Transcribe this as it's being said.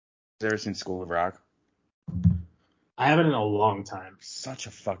ever seen School of Rock? I haven't in a long time. Such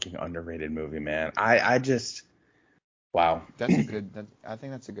a fucking underrated movie, man. I just, wow. I think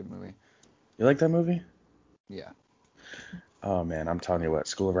that's a good movie. You like that movie? Yeah. Oh man, I'm telling you what,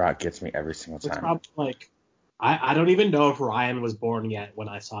 School of Rock gets me every single It's time. probably like, I don't even know if Ryan was born yet when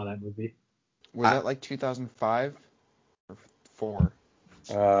I saw that movie. Was that like 2005 or 4?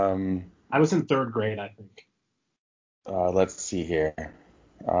 I was in 3rd grade, I think. Let's see here.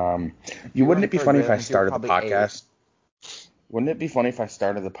 you Wouldn't it be funny if I think you were started the probably 8. podcast? Wouldn't it be funny if I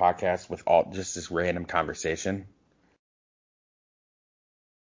started the podcast with all just this random conversation?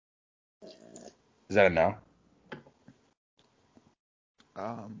 Is that a no?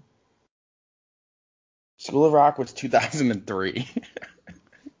 School of Rock was 2003.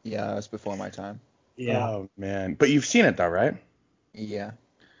 Yeah, that was before my time. Yeah. Oh man, but you've seen it though, right? Yeah.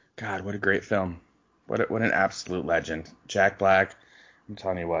 God, what a great film. What an absolute legend. Jack Black. I'm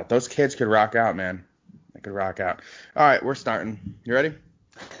telling you what, those kids could rock out, man. They could rock out. All right, we're starting. You ready?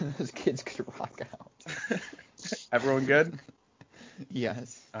 Those kids could rock out. Everyone good?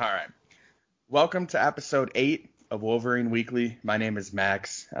 Yes. All right. Welcome to episode 8 of Wolverine Weekly. My name is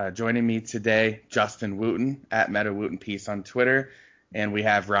Max. Joining me today, Justin Wooten at MetaWootenPeace on Twitter. And we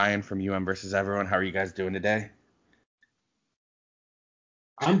have Ryan from UM versus Everyone. How are you guys doing today?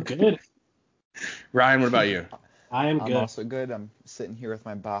 I'm good. Ryan, what about you? I'm good. I'm also good. I'm sitting here with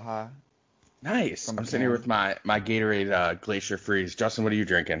my Baja. Nice. I'm sitting here with my Gatorade Glacier Freeze. Justin, what are you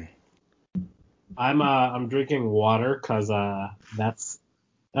drinking? I'm drinking water because that's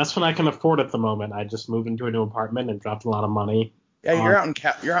what I can afford at the moment. I just moved into a new apartment and dropped a lot of money. Yeah, you're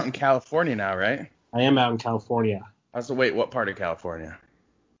out in California now, right? I am out in California. Wait, what part of California?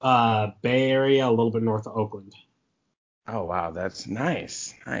 Bay Area, a little bit north of Oakland. Oh wow, that's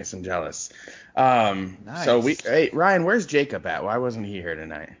nice. Nice, I'm jealous. Nice. So hey Ryan, where's Jacob at? Why wasn't he here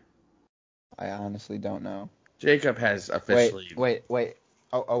tonight? I honestly don't know. Jacob has officially. Wait.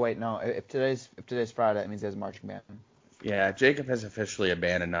 Oh wait, no. If today's Friday, that means he has marching band. Yeah, Jacob has officially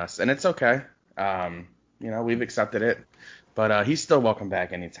abandoned us, and it's okay. We've accepted it, but he's still welcome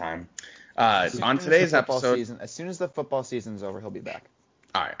back anytime. On today's episode, as soon as the football season's over, he'll be back.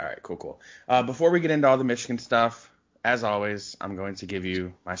 All right, cool. Before we get into all the Michigan stuff, as always, I'm going to give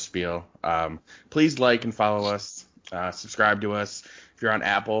you my spiel. Please like and follow us, subscribe to us. If you're on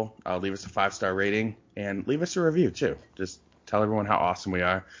Apple, leave us a 5-star rating and leave us a review too. Just tell everyone how awesome we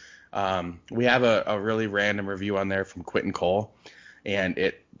are. We have a really random review on there from Quentin Cole, and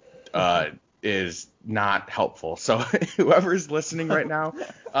it is not helpful. So whoever's listening right now,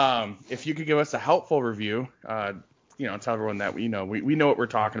 if you could give us a helpful review, tell everyone that we know what we're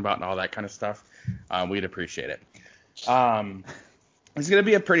talking about and all that kind of stuff, we'd appreciate it. It's going to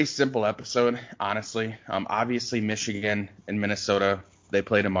be a pretty simple episode, honestly. Obviously, Michigan and Minnesota, they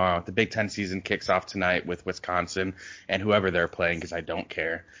play tomorrow. The Big Ten season kicks off tonight with Wisconsin and whoever they're playing, because I don't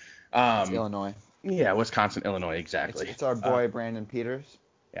care. It's Illinois. Yeah, Wisconsin, Illinois, exactly. It's our boy Brandon Peters.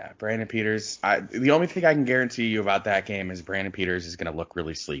 Yeah, Brandon Peters. The only thing I can guarantee you about that game is Brandon Peters is going to look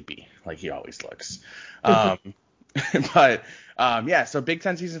really sleepy, like he always looks. So Big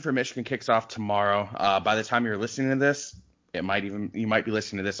Ten season for Michigan kicks off tomorrow. By the time you're listening to this, you might be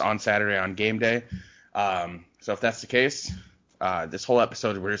listening to this on Saturday on game day. So if that's the case, this whole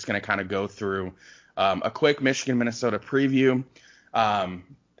episode we're just going to kind of go through a quick Michigan-Minnesota preview,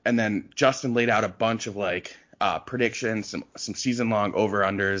 and then Justin laid out a bunch of predictions, some season-long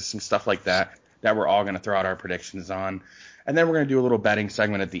over-unders, some stuff like that we're all going to throw out our predictions on. And then we're going to do a little betting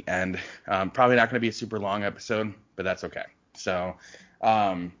segment at the end. Probably not going to be a super long episode, but that's okay. So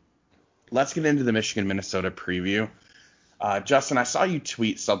let's get into the Michigan-Minnesota preview. Justin, I saw you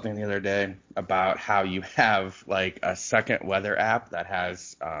tweet something the other day about how you have a second weather app that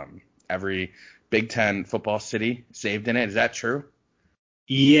has every Big Ten football city saved in it. Is that true?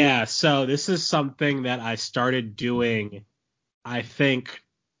 Yeah, so this is something that I started doing, I think,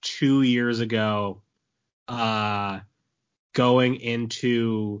 2 years ago, going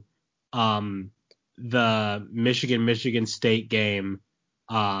into the Michigan State game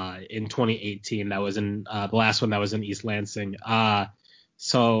in 2018. That was in the last one that was in East Lansing.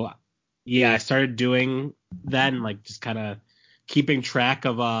 So yeah, I started doing that and just kind of keeping track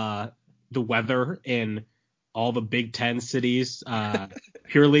of the weather in all the Big Ten cities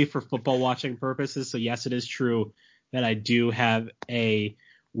purely for football watching purposes. So yes, it is true that I do have a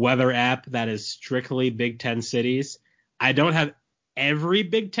weather app that is strictly Big Ten cities. I don't have every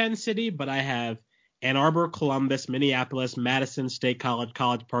Big Ten city, but I have Ann Arbor, Columbus, Minneapolis, Madison, State College,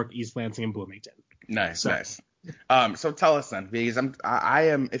 College Park, East Lansing, and Bloomington. Nice. So tell us then, because I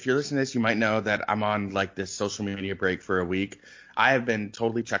am. If you're listening to this, you might know that I'm on this social media break for a week. I have been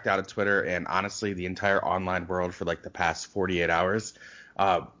totally checked out of Twitter and honestly the entire online world for like the past 48 hours.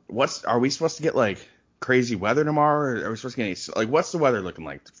 Are we supposed to get like crazy weather tomorrow, or are we supposed to get what's the weather looking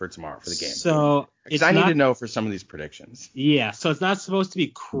like for tomorrow for the game? So Because it's I need not, to know for some of these predictions. yeah, so it's not supposed to be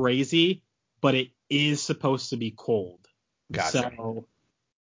crazy, but it is supposed to be cold. Gotcha. So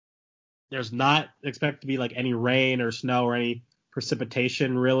there's not expected to be like any rain or snow or any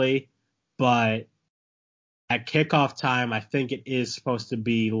precipitation really, but at kickoff time, I think it is supposed to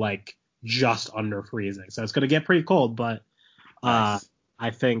be like just under freezing. So it's going to get pretty cold, but Nice. I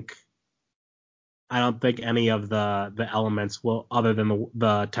don't think any of the elements will, other than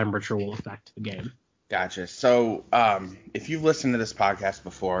the temperature, will affect the game. Gotcha. So, if you've listened to this podcast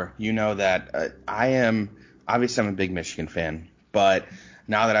before, you know that I'm a big Michigan fan, but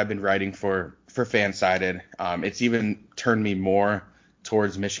now that I've been writing for Fansided, it's even turned me more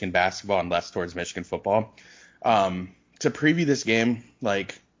towards Michigan basketball and less towards Michigan football. To preview this game,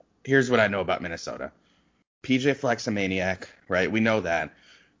 like, here's what I know about Minnesota. PJ Fleck's a maniac, right? We know that.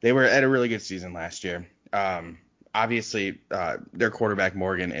 They were at a really good season last year. Obviously, their quarterback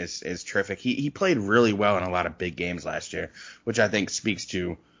Morgan is terrific. He played really well in a lot of big games last year, which I think speaks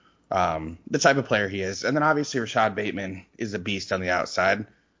to the type of player he is. And then obviously Rashad Bateman is a beast on the outside.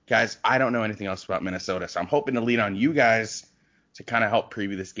 Guys, I don't know anything else about Minnesota, so I'm hoping to lean on you guys to kind of help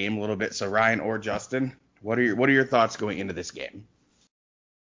preview this game a little bit. So Ryan or Justin, what are your thoughts going into this game?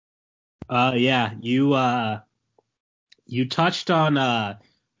 Yeah, you touched on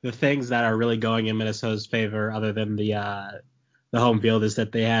the things that are really going in Minnesota's favor, other than the home field, is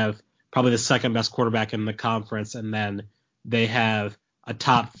that they have probably the second best quarterback in the conference, and then they have a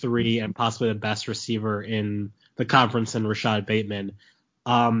top three and possibly the best receiver in the conference in Rashad Bateman.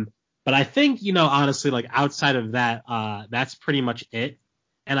 But I think, honestly, like outside of that, that's pretty much it.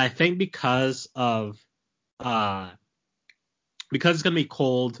 And I think because it's going to be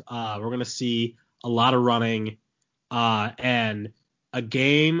cold, we're going to see a lot of running, and a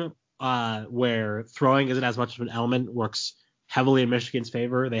game where throwing isn't as much of an element works heavily in Michigan's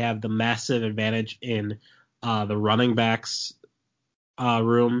favor. They have the massive advantage in the running backs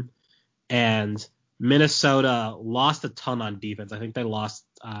room, and Minnesota lost a ton on defense. I think they lost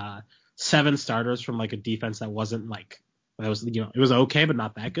 7 starters from like a defense that wasn't like, it was okay, but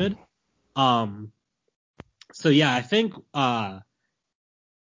not that good. So yeah, I think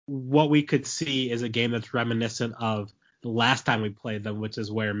what we could see is a game that's reminiscent of the last time we played them, which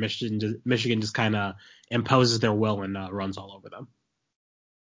is where Michigan just kind of imposes their will and runs all over them.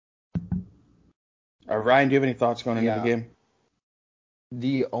 Ryan, do you have any thoughts going into the game?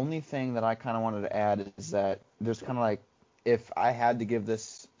 The only thing that I kind of wanted to add is that there's kind of like, if I had to give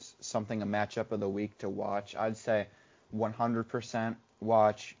this something a matchup of the week to watch, I'd say 100%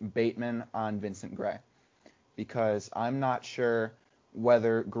 watch Bateman on Vincent Gray, because I'm not sure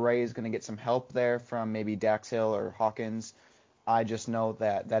whether Gray is going to get some help there from maybe Dax Hill or Hawkins. I just know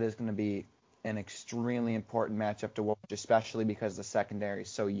that that is going to be an extremely important matchup to watch, especially because the secondary is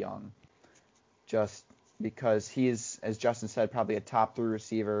so young. Just because he is, as Justin said, probably a top 3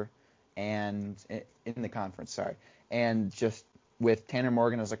 receiver and in the conference, and just with Tanner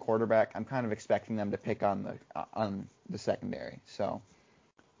Morgan as a quarterback, I'm kind of expecting them to pick on the secondary. So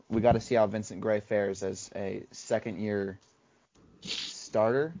we got to see how Vincent Gray fares as a second-year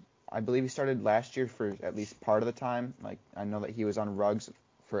starter. I believe he started last year for at least part of the time. Like, I know that he was on Ruggs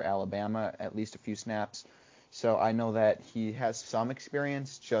for Alabama at least a few snaps. So I know that he has some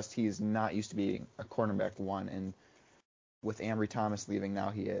experience, just he's not used to being a cornerback 1, and with Ambry Thomas leaving, now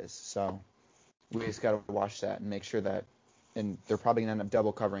he is. So we just got to watch that and make sure that, and they're probably going to end up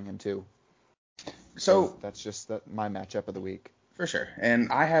double covering him too. So that's just my matchup of the week. For sure. And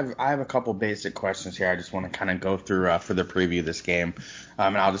I have a couple basic questions here I just want to kind of go through for the preview of this game.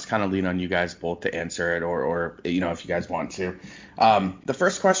 And I'll just kind of lean on you guys both to answer it, or if you guys want to. The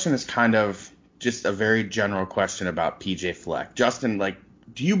first question is kind of just a very general question about PJ Fleck. Justin, like,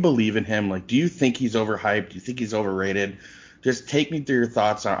 do you believe in him? Like, do you think he's overhyped? Do you think he's overrated? Just take me through your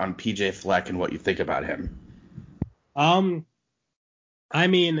thoughts on PJ Fleck and what you think about him. I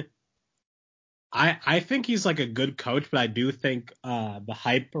mean, I think he's like a good coach, but I do think the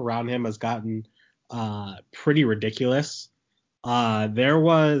hype around him has gotten pretty ridiculous. There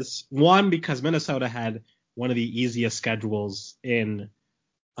was one, because Minnesota had one of the easiest schedules in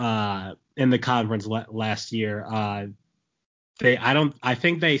the conference last year. I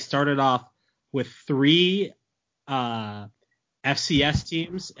think they started off with 3 FCS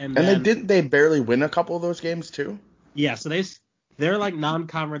teams, and then they barely win a couple of those games too? Yeah, so they're like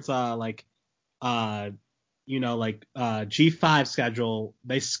non-conference G5 schedule.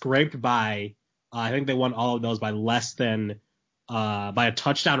 They scraped by. I think they won all of those by less than by a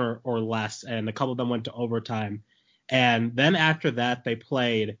touchdown or less, and a couple of them went to overtime. And then after that, they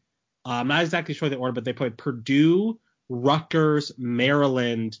played, I'm not exactly sure the order, but they played Purdue, Rutgers,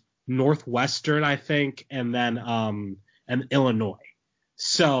 Maryland, Northwestern, I think, and then and Illinois.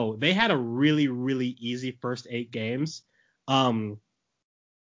 So they had a really, really easy first 8 games.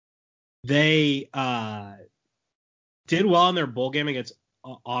 They did well in their bowl game against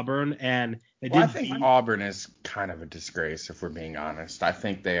Auburn, and I think Auburn is kind of a disgrace, if we're being honest. I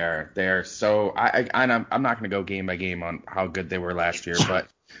think they are so. I'm not going to go game by game on how good they were last year, but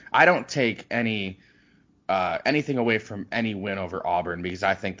I don't take anything away from any win over Auburn, because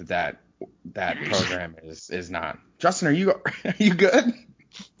I think that program is not. Justin, are you good?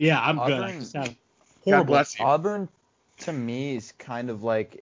 Yeah, I'm good. I just have horrible. God bless you. Auburn, to me, is kind of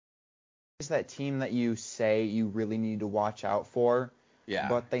like, is that team that you say you really need to watch out for. Yeah.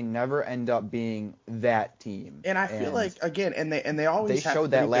 But they never end up being that team. And I feel like, again, and they always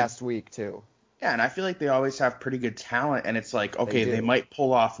showed that last week too. Yeah, and I feel like they always have pretty good talent, and it's like, okay, they might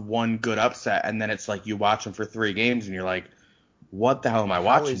pull off one good upset, and then it's like you watch them for 3 games, and you're like, what the hell am I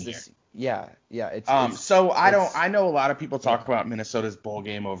watching here? Yeah. So I know a lot of people talk about Minnesota's bowl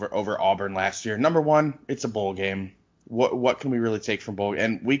game over Auburn last year. Number one, it's a bowl game. What can we really take from bowl?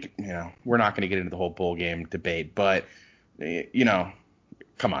 And we're not going to get into the whole bowl game debate, but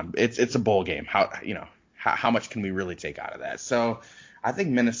come on, it's a bowl game. How much can we really take out of that? So I think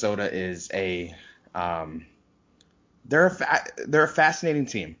Minnesota is they're a fascinating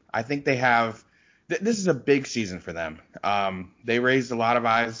team. I think they have this is a big season for them. They raised a lot of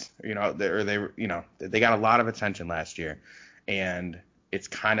eyes, they got a lot of attention last year, and it's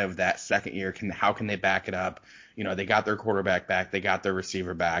kind of that second year. How can they back it up? They got their quarterback back, they got their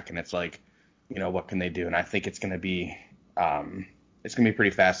receiver back, and it's like, what can they do? And I think it's going to be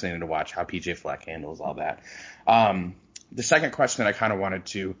pretty fascinating to watch how PJ Fleck handles all that. The second question that I kind of wanted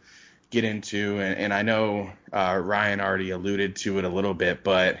to get into, and I know Ryan already alluded to it a little bit,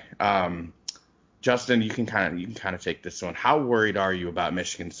 but Justin, you can kind of take this one. How worried are you about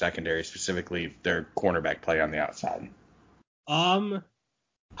Michigan's secondary, specifically their cornerback play on the outside?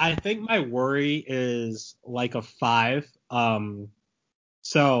 I think my worry is like a 5.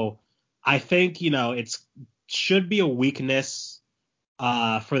 So I think it should be a weakness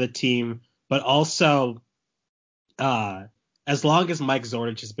for the team, but also as long as Mike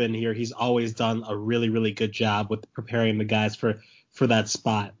Zordich has been here, he's always done a really, really good job with preparing the guys for that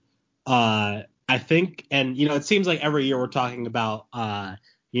spot. I think, and it seems like every year we're talking about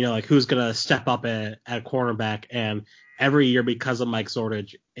like who's gonna step up at cornerback, and every year because of Mike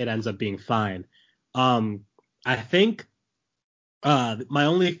Zordich, it ends up being fine. I think my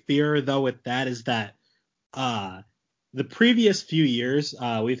only fear though with that is that the previous few years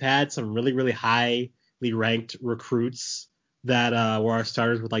we've had some really, really highly ranked recruits that were our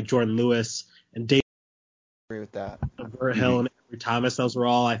starters, with like Jordan Lewis and Dave. I agree with that. Burt Hill and Avery Thomas. Those were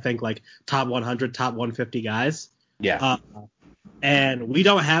all, I think, like top 100, top 150 guys. Yeah. And we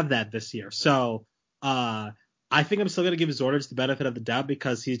don't have that this year. So I think I'm still going to give Zordich the benefit of the doubt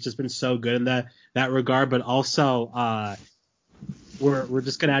because he's just been so good in that regard. But also we're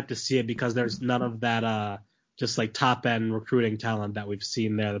just going to have to see it because there's none of that just like top end recruiting talent that we've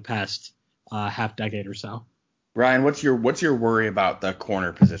seen there the past half decade or so. Ryan, what's your worry about the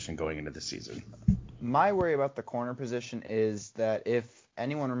corner position going into the season? My worry about the corner position is that if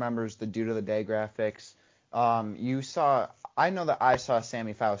anyone remembers the Dude of the Day graphics, I know that I saw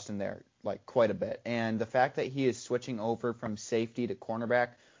Sammy Faust in there like quite a bit, and the fact that he is switching over from safety to cornerback,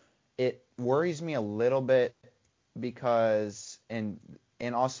 it worries me a little bit because and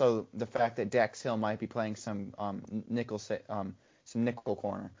also the fact that Dax Hill might be playing some nickel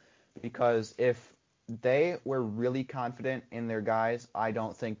corner, because if they were really confident in their guys, I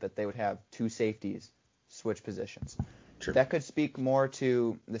don't think that they would have 2 safeties switch positions. True. That could speak more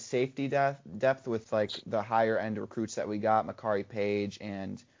to the safety depth with like the higher end recruits that we got, Makari Page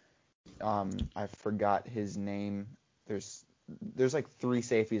and I forgot his name. There's like 3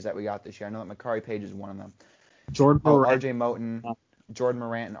 safeties that we got this year. I know that Makari Page is one of them. RJ Moten, Jordan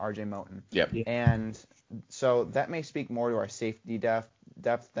Morant, and RJ Moten. Yep. And so that may speak more to our safety depth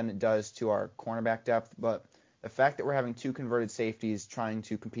than it does to our cornerback depth, but the fact that we're having 2 converted safeties trying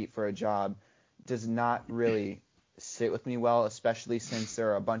to compete for a job does not really sit with me well, especially since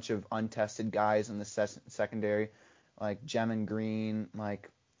there are a bunch of untested guys in the secondary, like Jemin Green, like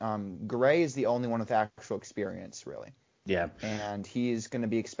Gray is the only one with actual experience, really. Yeah. And he's going to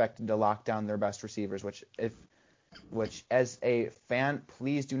be expected to lock down their best receivers, which as a fan,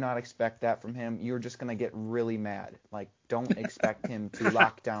 please do not expect that from him. You're just going to get really mad. Like, don't expect him to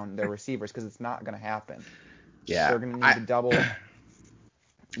lock down their receivers because it's not going to happen. Yeah. They're going to need a double.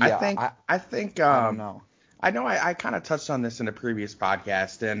 I think I don't know. I know I kind of touched on this in a previous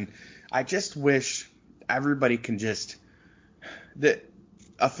podcast, and I just wish everybody can just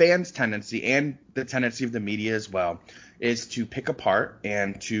a fan's tendency and the tendency of the media as well is to pick apart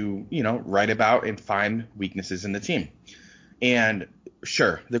and to, write about and find weaknesses in the team. And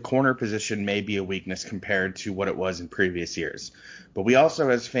sure, the corner position may be a weakness compared to what it was in previous years. But we also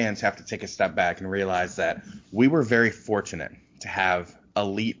as fans have to take a step back and realize that we were very fortunate to have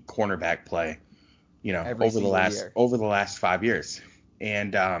elite cornerback play, over the last 5 years.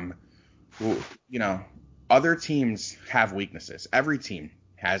 And other teams have weaknesses. Every team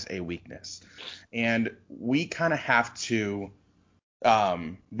has a weakness. And we kind of have to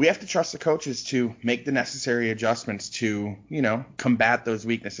trust the coaches to make the necessary adjustments to, combat those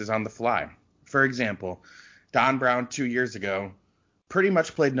weaknesses on the fly. For example, Don Brown 2 years ago pretty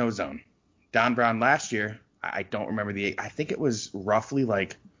much played no zone. Don Brown last year, I don't remember I think it was roughly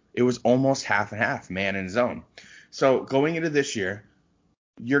it was almost half and half, man and zone. So going into this year,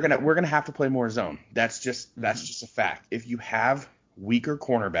 we're gonna have to play more zone. That's just a fact. If you have weaker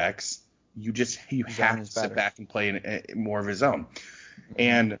cornerbacks, you have to sit back and play in more of a zone.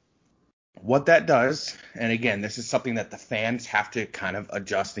 And what that does, and again, this is something that the fans have to kind of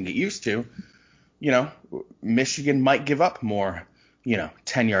adjust and get used to. Michigan might give up more,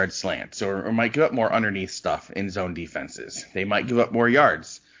 10-yard slants or might give up more underneath stuff in zone defenses. They might give up more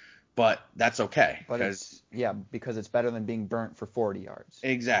yards, but that's okay. Because it's better than being burnt for 40 yards.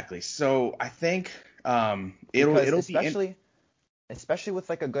 Exactly. So I think especially with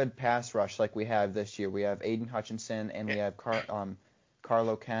a good pass rush like we have this year. We have Aiden Hutchinson and we have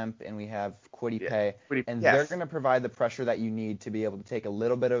Carlo Kemp and we have Kwity Paye. They're going to provide the pressure that you need to be able to take a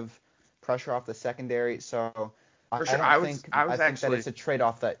little bit of pressure off the secondary. So I think that it's a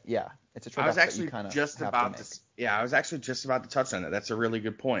trade-off that it's a trade-off that you kind of have to make. I was actually just about to touch on that. That's a really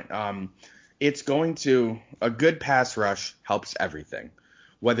good point. A good pass rush helps everything.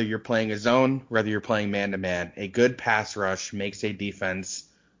 Whether you're playing a zone, whether you're playing man-to-man, a good pass rush makes a defense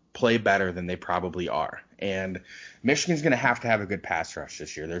play better than they probably are. And Michigan's going to have a good pass rush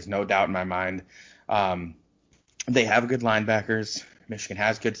this year. There's no doubt in my mind. They have good linebackers. Michigan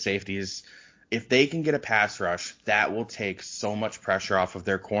has good safeties. If they can get a pass rush, that will take so much pressure off of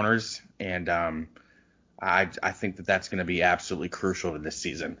their corners. And I think that's going to be absolutely crucial to this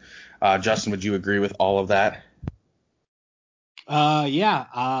season. Justin, would you agree with all of that? Hit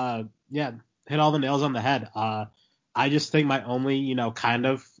all the nails on the head. I just think my only, kind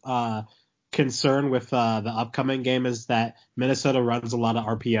of concern with the upcoming game is that Minnesota runs a lot of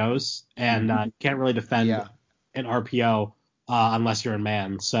RPOs, and you can't really defend an RPO unless you're in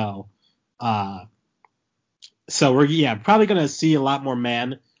man. So we're probably going to see a lot more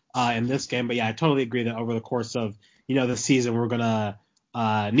man in this game. But I totally agree that over the course of the season we're going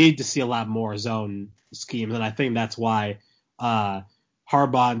to need to see a lot more zone schemes, and I think that's why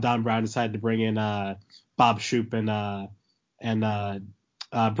Harbaugh and Don Brown decided to bring in Bob Shoop and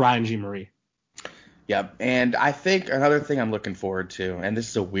Brian G. Marie. Yep, and I think another thing I'm looking forward to, and this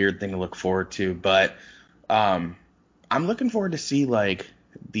is a weird thing to look forward to, but I'm looking forward to see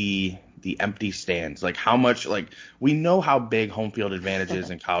the empty stands, how much we know how big home field advantage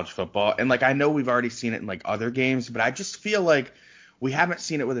is in college football, and I know we've already seen it in other games, but I just feel like we haven't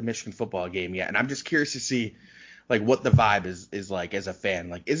seen it with a Michigan football game yet, and I'm just curious to see what the vibe is like as a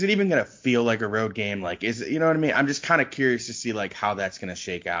fan. Is it even gonna feel like a road game? Is it, you know what I mean? I'm just kind of curious to see how that's gonna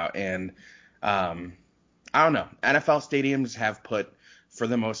shake out. And I don't know. NFL stadiums have put, for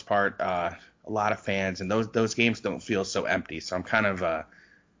the most part, a lot of fans, and those games don't feel so empty. So I'm kind of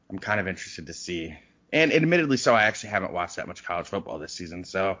interested to see. And admittedly, so I actually haven't watched that much college football this season,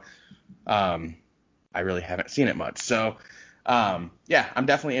 so I really haven't seen it much. So I'm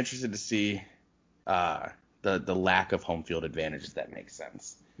definitely interested to see the lack of home field advantage, if that makes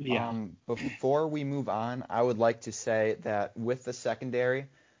sense. Yeah. Before we move on, I would like to say that with the secondary,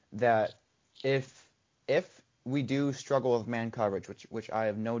 that if we do struggle with man coverage, which I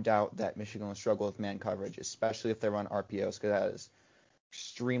have no doubt that Michigan will struggle with man coverage, especially if they run RPOs, because that is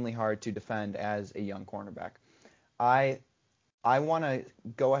extremely hard to defend as a young cornerback. I want to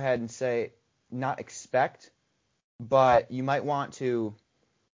go ahead and say not expect, but you might want to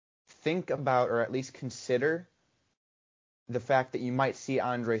think about or at least consider the fact that you might see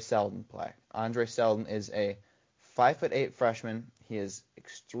Andre Seldon play. Andre Seldon is a 5'8" freshman. He is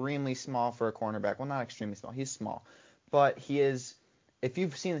extremely small for a cornerback. Well, not extremely small. He's small. But he is, if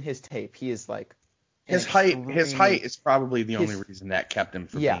you've seen his tape, he is his height is probably the only reason that kept him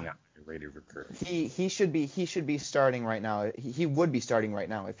from being a rated recruit. He should be starting right now. He would be starting right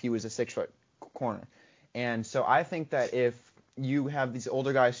now if he was a 6-foot corner. And so I think that if you have these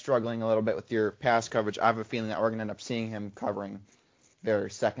older guys struggling a little bit with your pass coverage, I have a feeling that we're going to end up seeing him covering their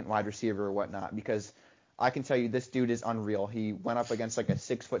second wide receiver or whatnot, because I can tell you this dude is unreal. He went up against like a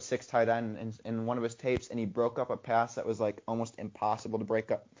 6'6" tight end in one of his tapes, and he broke up a pass that was like almost impossible to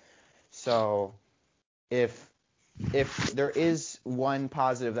break up. So if there is one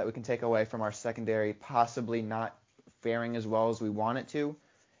positive that we can take away from our secondary possibly not faring as well as we want it to,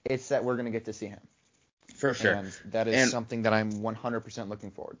 it's that we're going to get to see him. For sure. And that is something that I'm 100%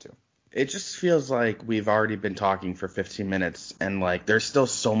 looking forward to. It just feels like we've already been talking for 15 minutes, and like there's still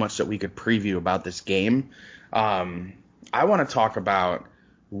so much that we could preview about this game. I want to talk about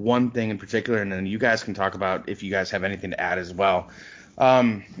one thing in particular, and then you guys can talk about if you guys have anything to add as well.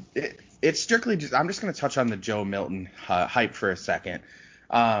 It's strictly just, I'm just going to touch on the Joe Milton hype for a second.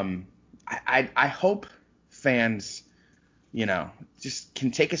 I hope fans, just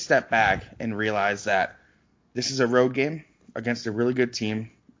can take a step back and realize that this is a road game against a really good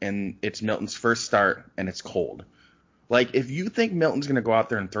team, and it's Milton's first start, and it's cold. Like, if you think Milton's going to go out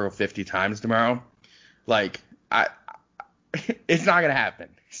there and throw 50 times tomorrow, like, it's not going to happen.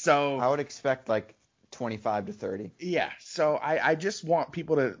 So I would expect like 25 to 30. Yeah. So I just want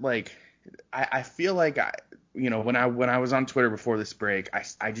people to, like, I feel like, when I was on Twitter before this break,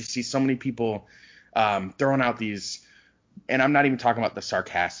 I just see so many people throwing out these, and I'm not even talking about the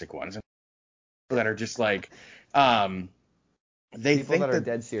sarcastic ones, that are just like, they People think that are that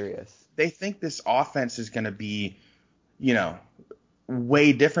dead serious. they think this offense is going to be,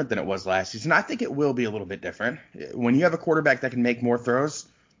 way different than it was last season. I think it will be a little bit different. When you have a quarterback that can make more throws,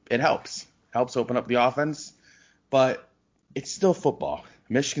 it helps open up the offense, but it's still football.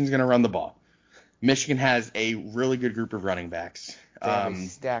 Michigan's going to run the ball. Michigan has a really good group of running backs. They have a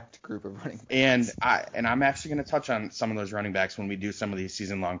stacked group of running backs. And I'm actually going to touch on some of those running backs when we do some of these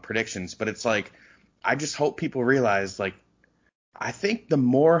season-long predictions, but it's like, I just hope people realize, like, I think the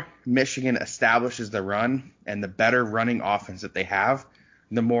more Michigan establishes the run and the better running offense that they have,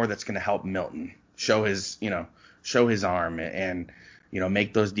 the more that's going to help Milton show his arm and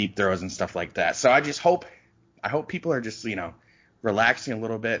make those deep throws and stuff like that. So I hope people are just, relaxing a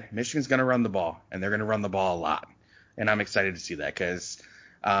little bit. Michigan's going to run the ball, and they're going to run the ball a lot. And I'm excited to see that, because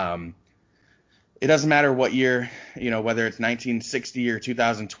it doesn't matter what year, whether it's 1960 or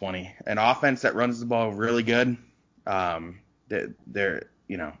 2020, an offense that runs the ball really good, they're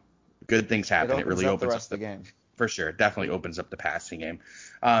good things happen. It really opens the rest of the game. For sure. It definitely opens up the passing game.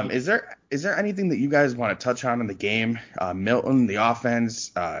 Is there anything that you guys want to touch on in the game? Milton, the offense,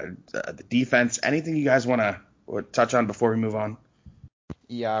 the defense, anything you guys want to touch on before we move on?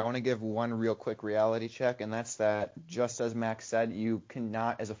 Yeah, I want to give one real quick reality check, and that's that, just as Max said, you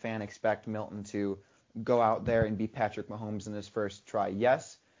cannot, as a fan, expect Milton to go out there and be Patrick Mahomes in his first try.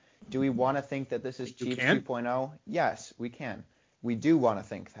 Yes. Do we want to think that this is Chiefs 2.0? Yes, we can. We do want to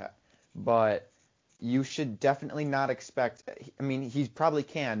think that. But you should definitely not expect – I mean, he probably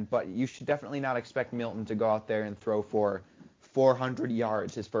can, but you should definitely not expect Milton to go out there and throw for 400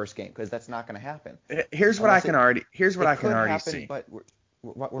 yards his first game, because that's not going to happen. Here's what I can already see. But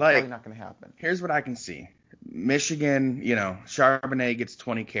we're probably not going to happen. Here's what I can see. Michigan, Charbonnet gets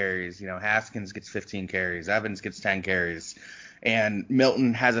 20 carries. Haskins gets 15 carries. Evans gets 10 carries. And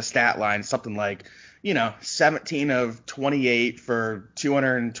Milton has a stat line, something like, 17 of 28 for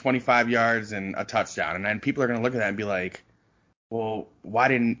 225 yards and a touchdown. And then people are going to look at that and be like, well, why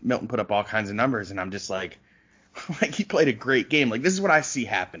didn't Milton put up all kinds of numbers? And I'm just like he played a great game. Like, this is what I see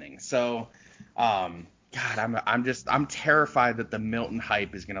happening. So, God, I'm terrified that the Milton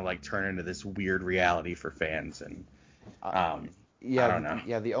hype is gonna like turn into this weird reality for fans, and I don't know.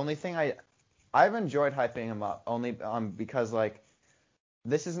 Yeah, the only thing I've enjoyed hyping him up only because like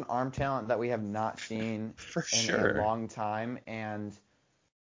this is an arm talent that we have not seen in a long time,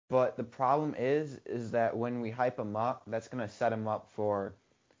 but the problem is that when we hype him up, that's gonna set him up for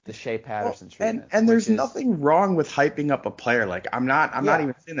the Shea Patterson treatment. And there's nothing wrong with hyping up a player. Like, I'm not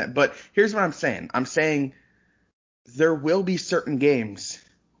even saying that. But here's what I'm saying. I'm saying there will be certain games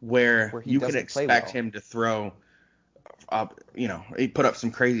where you can expect him to throw up, he put up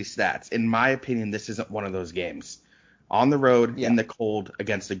some crazy stats. In my opinion, this isn't one of those games. On the road, in the cold,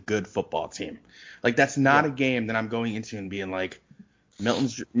 against a good football team. Like, that's not a game that I'm going into and being like,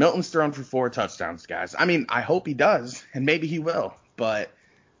 Milton's thrown for 4 touchdowns, guys. I mean, I hope he does, and maybe he will. But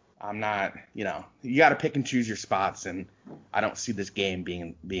I'm not, you got to pick and choose your spots, and I don't see this game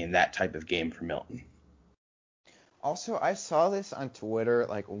being that type of game for Milton. Also, I saw this on Twitter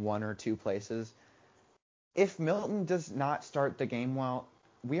like 1 or 2 places. If Milton does not start the game well,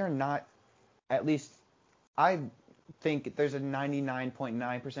 we are not, at least I think there's a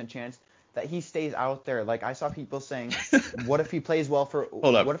 99.9% chance that he stays out there. Like, I saw people saying, what if he plays well for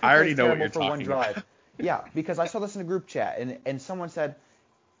Hold up, what if he I already plays know what terrible you're for one talking drive? about. Yeah, because I saw this in a group chat, and someone said,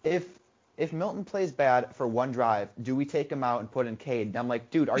 if Milton plays bad for one drive, do we take him out and put in Cade? And I'm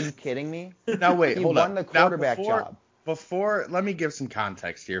like, dude, are you kidding me? Now wait, He hold won up. the quarterback Now, job. Before, let me give some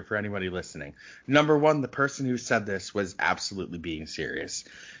context here for anybody listening. Number one, the person who said this was absolutely being serious.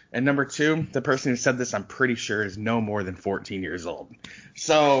 And number two, the person who said this, I'm pretty sure, is no more than 14 years old.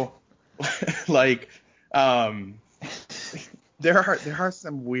 So, like, there are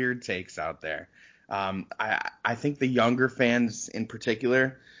some weird takes out there. I think the younger fans in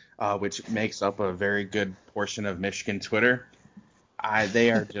particular, which makes up a very good portion of Michigan Twitter,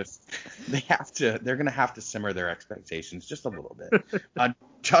 they're going to have to simmer their expectations just a little bit.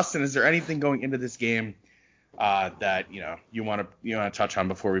 Justin, is there anything going into this game that you want to touch on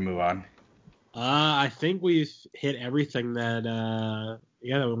before we move on? I think we've hit everything that that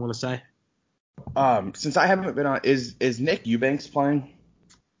we want to say. Since I haven't been on, is Nick Eubanks playing?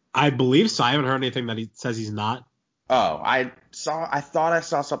 I believe so. I haven't heard anything that he says he's not. Oh, I thought I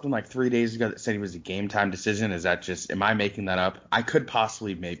saw something like 3 days ago that said he was a game time decision. Is that just, am I making that up? I could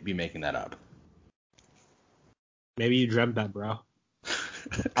possibly be making that up. Maybe you dreamt that, bro.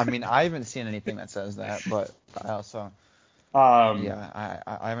 I mean, I haven't seen anything that says that, but I also,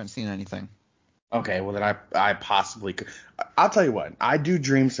 I haven't seen anything. Okay, well then I possibly could. I'll tell you what, I do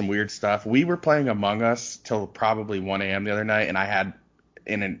dream some weird stuff. We were playing Among Us till probably 1 a.m. the other night, and I had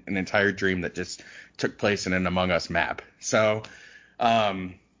an entire dream that just took place in an Among Us map. So,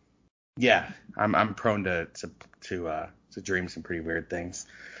 yeah, I'm prone to dream some pretty weird things.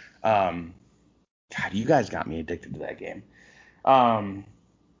 God, you guys got me addicted to that game.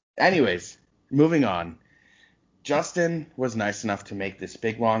 Anyways, moving on. Justin was nice enough to make this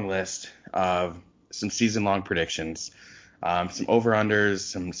big long list of some season-long predictions, some over-unders,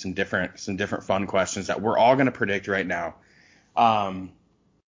 some different fun questions that we're all going to predict right now.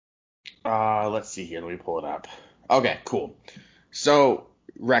 Let's see here. Let me pull it up. Okay, cool. So,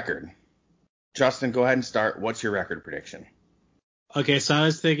 record. Justin, go ahead and start. What's your record prediction? Okay, so I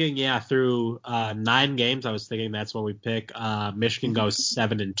was thinking, through 9 games, I was thinking that's what we pick. Michigan goes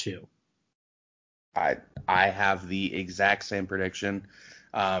 7-2. I have the exact same prediction.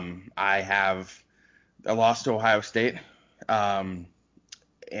 I have a loss to Ohio State, and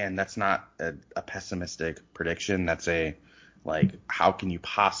that's not a pessimistic prediction. That's how can you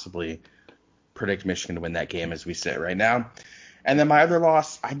possibly predict Michigan to win that game as we sit right now? And then my other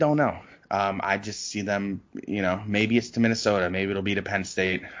loss, I don't know. I just see them, maybe it's to Minnesota, maybe it'll be to Penn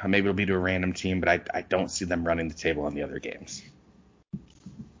State, maybe it'll be to a random team, but I don't see them running the table on the other games.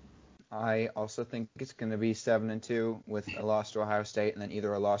 I also think it's going to be 7-2 with a loss to Ohio State and then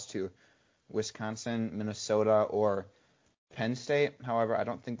either a loss to Wisconsin, Minnesota, or Penn State. However, I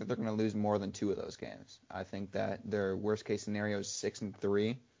don't think that they're going to lose more than 2 of those games. I think that their worst case scenario is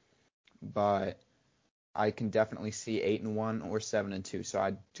 6-3, but I can definitely see 8-1 or 7-2. So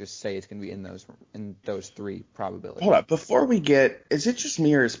I'd just say it's going to be in those 3 probabilities. Hold up, before we is it just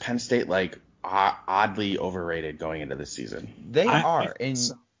me or is Penn State oddly overrated going into this season? They are.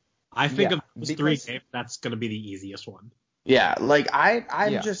 I think of those 3 games, that's going to be the easiest one. Yeah,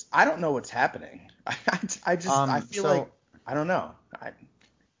 I don't know what's happening. I feel like I don't know.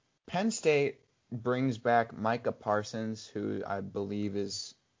 Penn State brings back Micah Parsons, who I believe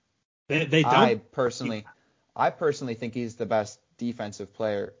is. They don't. I personally think he's the best defensive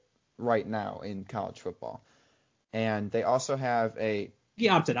player right now in college football, and they also have He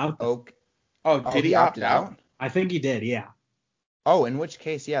opted out. Did he opt out? I think he did. Yeah. Oh, in which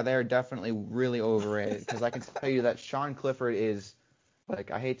case, yeah, they're definitely really overrated because I can tell you that Sean Clifford is,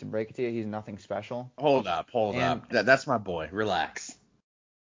 I hate to break it to you, he's nothing special. Hold up. That's my boy. Relax.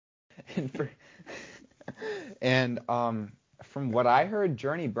 And from what I heard,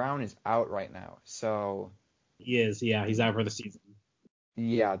 Journey Brown is out right now. So he is. Yeah, he's out for the season.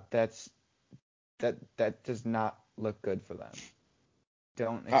 Yeah, that does not look good for them.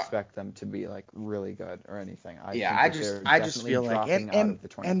 Don't expect them to be really good or anything. I just feel like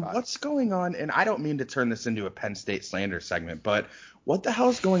and what's going on, and I don't mean to turn this into a Penn State slander segment, but what the hell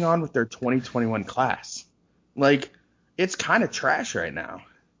is going on with their 2021 class? It's kind of trash right now.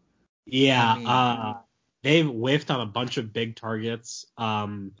 Yeah, they've whiffed on a bunch of big targets.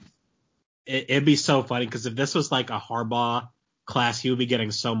 It'd be so funny because if this was a Harbaugh class, he would be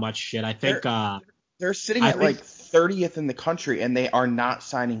getting so much shit. I think they're sitting at 30th in the country, and they are not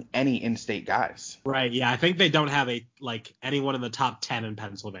signing any in-state guys. Right, yeah. I think they don't have anyone in the top 10 in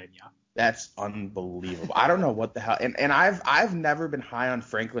Pennsylvania. That's unbelievable. I don't know what the hell. And I've never been high on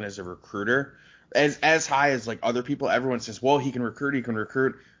Franklin as a recruiter, as high as other people. Everyone says, well, he can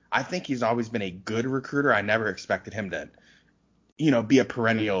recruit. I think he's always been a good recruiter. I never expected him to, be a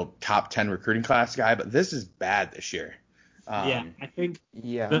perennial top 10 recruiting class guy, but this is bad this year. Yeah, I think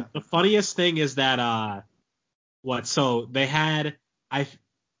Yeah. the funniest thing is that so they had I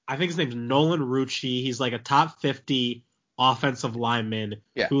think his name's Nolan Rucci. He's like a top 50 offensive lineman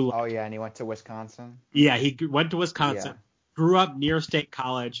Yeah. who Oh yeah, and he went to Wisconsin. yeah, he went to Wisconsin, grew up near State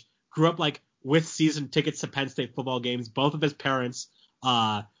College, grew up like with season tickets to Penn State football games. Both of his parents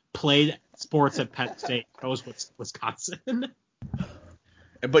played sports at Penn State, chose Wisconsin.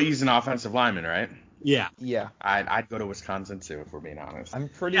 But he's an offensive lineman, right? Yeah. Yeah. I'd go to Wisconsin too, if we're being honest. I'm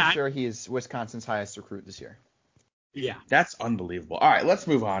pretty sure he's Wisconsin's highest recruit this year. Yeah. That's unbelievable. All right, let's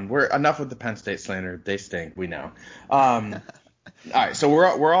move on. We're enough with the Penn State slander. They stink. We know. All right, so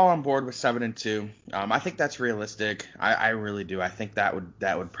we're all on board with 7-2. I think that's realistic. I really do. I think that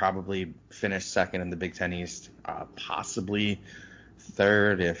would probably finish second in the Big Ten East, possibly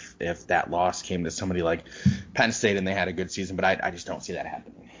third if that loss came to somebody like Penn State and they had a good season. But I just don't see that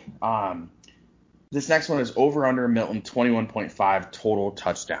happening. This next one is over under Milton 21.5 total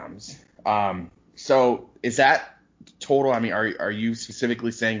touchdowns. So is that total? I mean, are you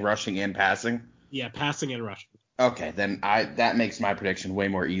specifically saying rushing and passing? Yeah, passing and rushing. Okay, then that makes my prediction way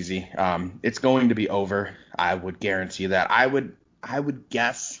more easy. It's going to be over. I would guarantee that. I would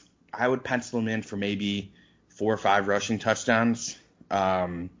guess I would pencil him in for maybe 4 or 5 rushing touchdowns,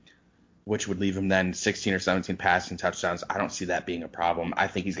 which would leave him then 16 or 17 passing touchdowns. I don't see that being a problem. I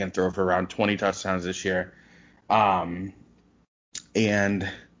think he's going to throw for around 20 touchdowns this year, and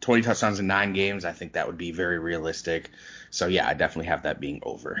 20 touchdowns in 9 games. I think that would be very realistic. So yeah, I definitely have that being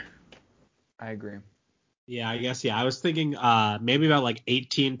over. I agree. Yeah, I guess. Yeah, I was thinking maybe about like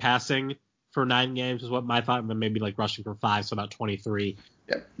 18 passing for 9 games is what my thought, and then maybe like rushing for 5, so about 23.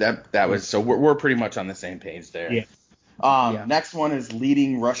 Yeah, that was so we're pretty much on the same page there. Yeah. Next one is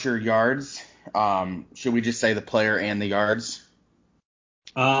leading rusher yards. Should we just say the player and the yards?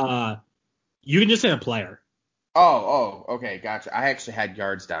 You can just say a player. Oh, okay, gotcha. I actually had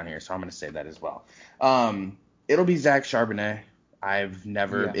yards down here, so I'm gonna say that as well. It'll be Zach Charbonnet. I've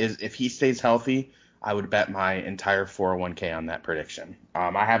never if he stays healthy, I would bet my entire 401k on that prediction.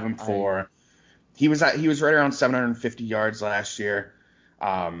 I have him for he was right around 750 yards last year.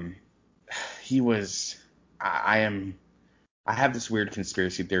 He was I have this weird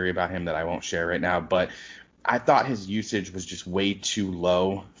conspiracy theory about him that I won't share right now, but I thought his usage was just way too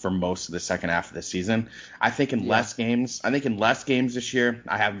low for most of the second half of the season. I think in less games this year,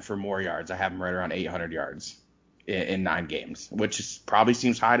 I have him for more yards. I have him right around 800 yards in 9 games, which probably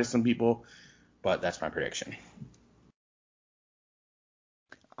seems high to some people, but that's my prediction.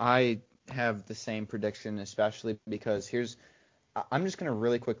 I have the same prediction, especially because I'm just going to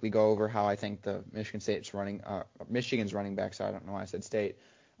really quickly go over how I think the Michigan's running backs. I don't know why I said state.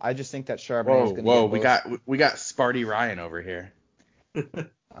 I just think that Charbonnet is going to get we got Sparty Ryan over here.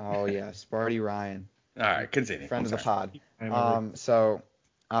 Oh yeah, Sparty Ryan. All right, continue. Friend of the pod.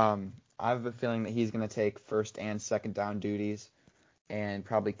 I have a feeling that he's going to take first and second down duties and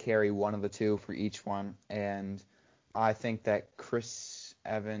probably carry one of the two for each one. And I think that Chris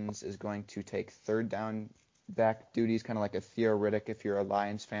Evans is going to take third down back duties, kind of like a Theo Riddick if you're a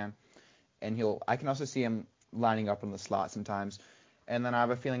Lions fan. And I can also see him lining up in the slot sometimes. And then I have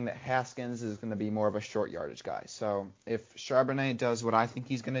a feeling that Haskins is going to be more of a short yardage guy. So if Charbonnet does what I think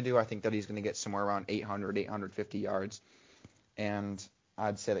he's going to do, I think that he's going to get somewhere around 800, 850 yards. And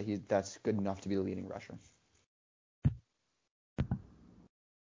I'd say that that's good enough to be the leading rusher.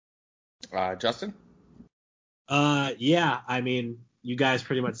 Justin? Yeah, I mean, you guys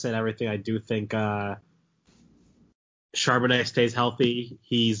pretty much said everything. I do think Charbonnet stays healthy.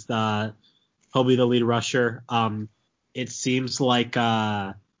 He'll be the lead rusher. It seems like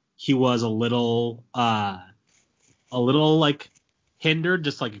he was a little like hindered,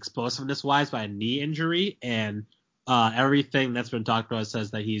 just like explosiveness wise, by a knee injury, and everything that's been talked about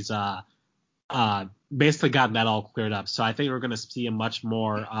says that he's basically gotten that all cleared up. So I think we're going to see a much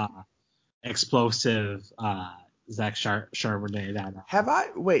more explosive Zach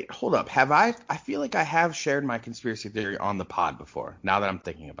Charbonnet. Wait, hold up. I feel like I have shared my conspiracy theory on the pod before, now that I'm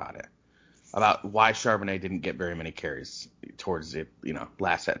thinking about it, about why Charbonnet didn't get very many carries towards it,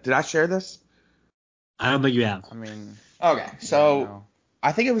 last set. Did I share this? I don't think you have. I mean, okay, so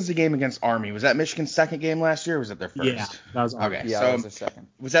I think it was the game against Army. Was that Michigan's second game last year, or was it their first? Yeah, that was Army. Okay, yeah, so that was their second.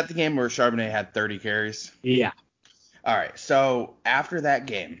 Was that the game where Charbonnet had 30 carries? Yeah. All right, so after that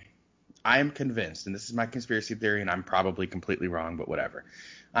game, I am convinced, and this is my conspiracy theory, and I'm probably completely wrong, but whatever.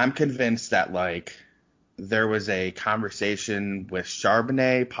 I'm convinced that, there was a conversation with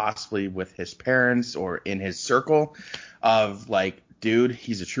Charbonnet, possibly with his parents or in his circle, of, dude,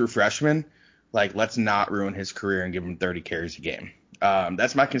 he's a true freshman. Like, let's not ruin his career and give him 30 carries a game.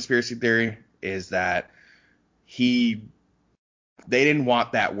 That's my conspiracy theory, is that they didn't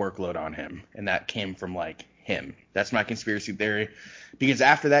want that workload on him, and that came from, like, him. That's my conspiracy theory. Because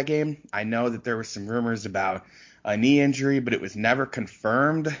after that game, I know that there were some rumors about a knee injury, but it was never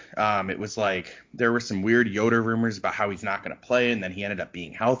confirmed. It was like there were some weird Yoder rumors about how he's not going to play, and then he ended up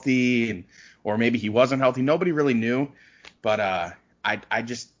being healthy, or maybe he wasn't healthy. Nobody really knew. But I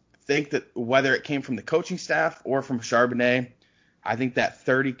just think that whether it came from the coaching staff or from Charbonnet, I think that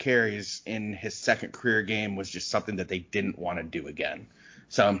 30 carries in his second career game was just something that they didn't want to do again.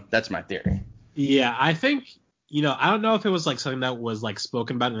 So that's my theory. Yeah, I think, I don't know if it was like something that was like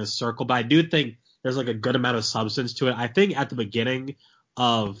spoken about in a circle, but I do think there's like a good amount of substance to it. I think at the beginning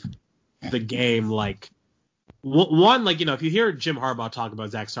of the game, like one, like, if you hear Jim Harbaugh talk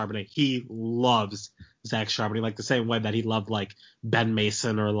about Zach Charbonnet, he loves Zach Charbonnet, like the same way that he loved like Ben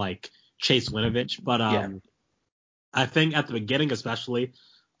Mason or like Chase Winovich. But I think at the beginning, especially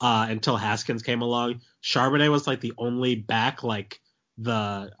until Haskins came along, Charbonnet was like the only back like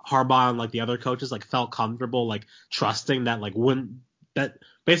the Harbaugh and like the other coaches like felt comfortable like trusting that like that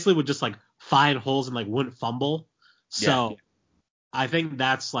basically would just like find holes and like wouldn't fumble. So I think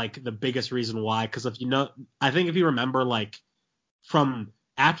that's like the biggest reason why, because I think if you remember like from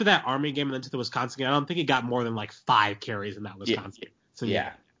after that Army game and then to the Wisconsin game, I don't think he got more than like 5 carries in that Wisconsin game. So,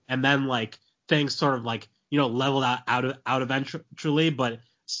 and then like things sort of like leveled out eventually, but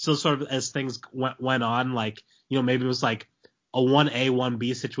still sort of as things went on, like maybe it was like a 1A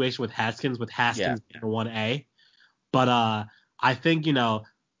 1B situation with Haskins being a 1A. But I think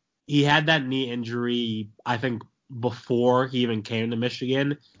he had that knee injury, I think, before he even came to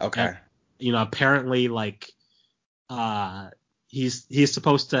Michigan. Okay. And, apparently, like, he's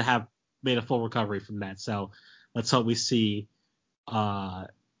supposed to have made a full recovery from that. So let's hope we see more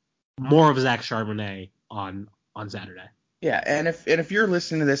of Zach Charbonnet on Saturday. Yeah, and if you're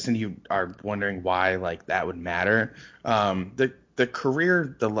listening to this and you are wondering why like that would matter, the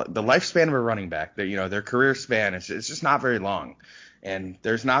career, the lifespan of a running back, their career span it's just not very long, and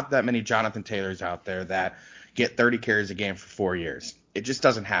there's not that many Jonathan Taylors out there that get 30 carries a game for 4 years. It just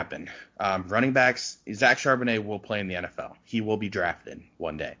doesn't happen. Running backs, Zach Charbonnet will play in the NFL. He will be drafted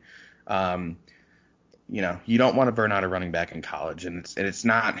one day. You don't want to burn out a running back in college, and it's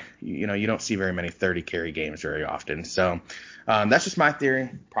not, you don't see very many 30 carry games very often. So that's just my theory,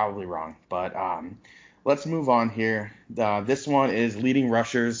 probably wrong, but let's move on here. This one is leading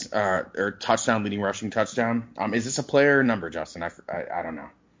rushers or touchdown, leading rushing touchdown. Is this a player or number, Justin? I don't know.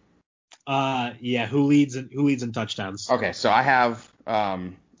 Who leads in touchdowns? Okay, so I have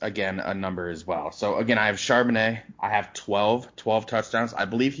again a number as well. So again, I have Charbonnet. I have 12 touchdowns. I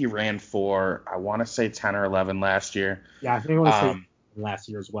believe he ran for, I want to say 10 or 11 last year. Yeah, I think I want to say last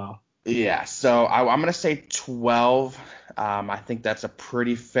year as well. Yeah, so I'm going to say 12. I think that's a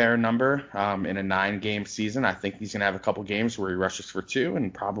pretty fair number in a 9-game season. I think he's going to have a couple games where he rushes for 2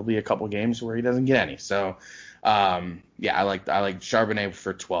 and probably a couple games where he doesn't get any. So, I like Charbonnet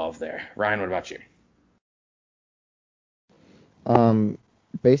for 12 there. Ryan, what about you?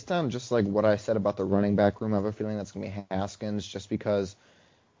 Based on just like what I said about the running back room, I have a feeling that's going to be Haskins, just because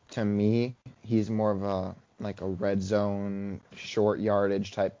to me, he's more of a red zone, short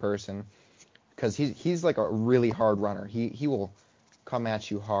yardage type person, because he's like a really hard runner. He will come at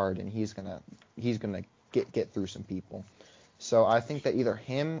you hard, and he's gonna get through some people. So I think that either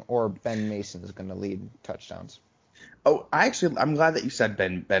him or Ben Mason is gonna lead touchdowns. Oh, I'm glad that you said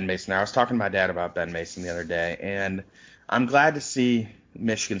Ben Mason. I was talking to my dad about Ben Mason the other day, and I'm glad to see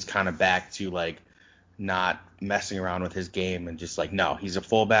Michigan's kind of back to like not messing around with his game and just like, no, he's a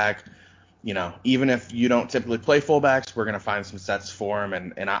fullback. Even if you don't typically play fullbacks, we're going to find some sets for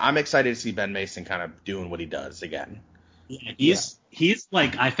him. And I'm excited to see Ben Mason kind of doing what he does again. Yeah, he's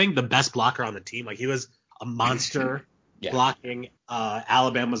like, I think, the best blocker on the team. Like, he was a monster blocking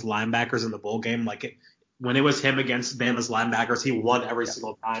Alabama's linebackers in the bowl game. Like, when it was him against Bama's linebackers, he won every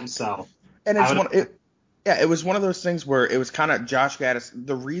single time. So, and it was one of those things where it was kind of Josh Gaddis.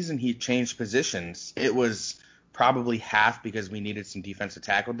 The reason he changed positions, it was probably half because we needed some defensive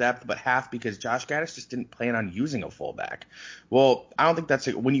tackle depth, but half because Josh Gaddis just didn't plan on using a fullback. Well, I don't think that's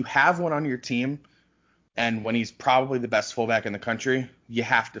it. When you have one on your team, and when he's probably the best fullback in the country, you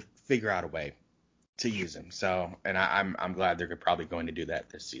have to figure out a way to use him. So, and I'm glad they're probably going to do that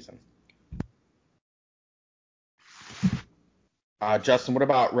this season. Justin, what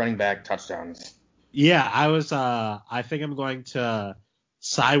about running back touchdowns? Yeah, I think I'm going to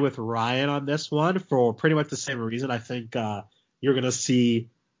side with Ryan on this one for pretty much the same reason. I think you're going to see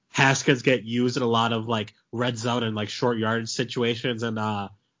Haskins get used in a lot of like red zone and like short yardage situations, and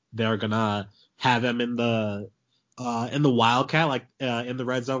they're gonna have him in the wildcat, like in the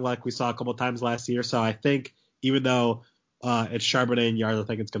red zone, like we saw a couple times last year. So I think even though it's Charbonnet and yards, I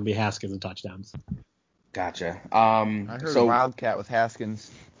think it's gonna be Haskins and touchdowns. Gotcha. I heard Wildcat with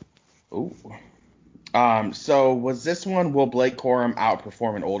Haskins. Ooh. So was this one, will Blake Corum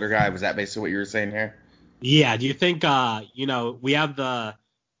outperform an older guy? Was that basically what you were saying here? Yeah. Do you think we have the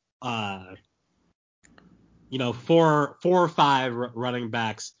four or five running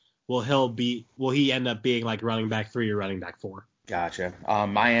backs? Will he end up being like running back 3 or running back 4? Gotcha.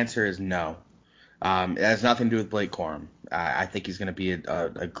 My answer is no. It has nothing to do with Blake Corum. I think he's going to be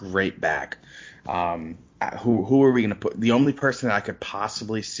a great back. Who are we going to put? The only person that I could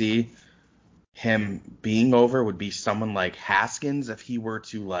possibly see him being over would be someone like Haskins if he were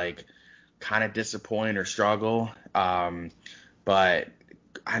to like kind of disappoint or struggle. But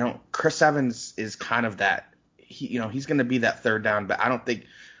I don't. Chris Evans is kind of that. He's going to be that third down, but I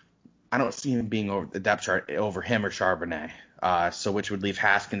don't see him being over the depth chart over him or Charbonnet. So which would leave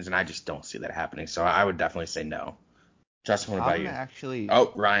Haskins, and I just don't see that happening. So I would definitely say no. Justin, what about you?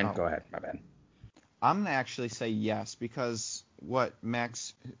 Ryan, go ahead. My bad. I'm gonna actually say yes because what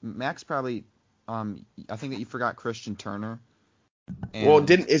Max probably I think that you forgot Christian Turner. Well,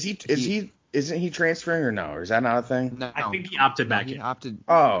 isn't he transferring or no? Or is that not a thing? No, I think he opted back in. He opted.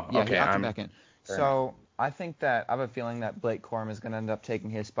 Oh, yeah, okay. He opted back in. So I think that I have a feeling that Blake Corum is going to end up taking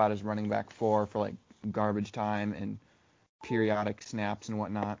his spot as running back 4 for like garbage time and periodic snaps and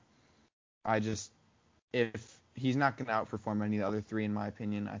whatnot. If he's not going to outperform any of the other 3 in my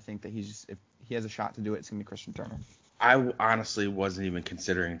opinion, I think that if he has a shot to do it, it's going to be Christian Turner. I honestly wasn't even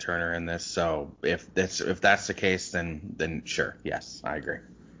considering Turner in this, so if that's the case, then sure, yes, I agree.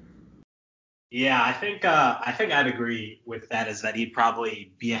 Yeah, I think I'd agree with that. Is that he'd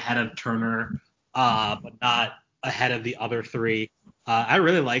probably be ahead of Turner, but not ahead of the other 3. I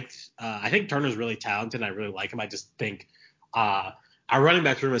really liked. I think Turner's really talented. I really like him. I just think our running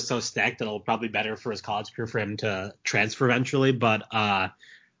back room is so stacked that it'll probably be better for his college career for him to transfer eventually. But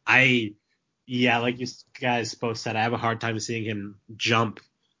like you guys both said, I have a hard time seeing him jump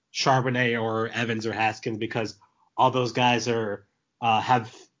Charbonnet or Evans or Haskins because all those guys are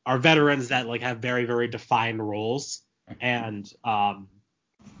veterans that like have very, very defined roles, and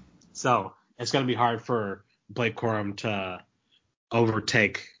so it's going to be hard for Blake Corum to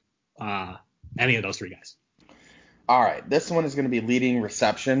overtake any of those 3 guys. All right, this one is going to be leading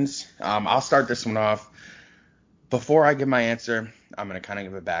receptions. I'll start this one off. Before I give my answer, I'm going to kind of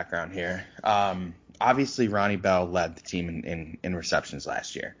give a background here. Obviously, Ronnie Bell led the team in receptions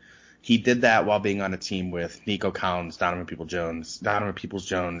last year. He did that while being on a team with Nico Collins, Donovan Peoples-Jones,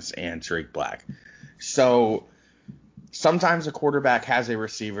 and Tariq Black. So sometimes a quarterback has a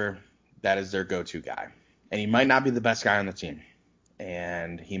receiver that is their go-to guy. And he might not be the best guy on the team.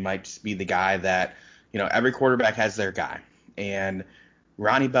 And he might just be the guy that, every quarterback has their guy. And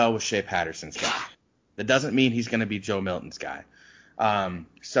Ronnie Bell was Shea Patterson's guy. That doesn't mean he's going to be Joe Milton's guy.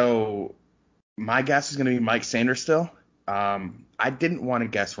 So my guess is going to be Mike Sanders still. I didn't want to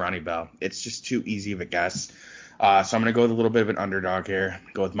guess Ronnie Bell. It's just too easy of a guess. So I'm going to go with a little bit of an underdog here.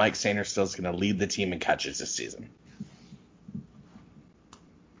 Go with Mike Sanders still is going to lead the team in catches this season.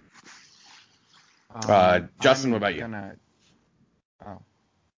 Justin, what about you?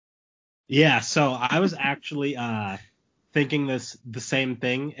 Yeah, so I was actually thinking the same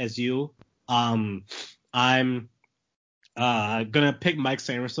thing as you. I'm gonna pick Mike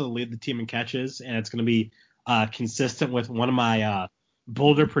Sanders to lead the team in catches, and it's gonna be consistent with one of my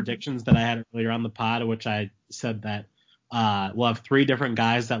bolder predictions that I had earlier on the pod, which I said that we'll have 3 different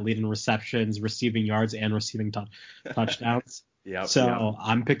guys that lead in receptions, receiving yards, and receiving touchdowns.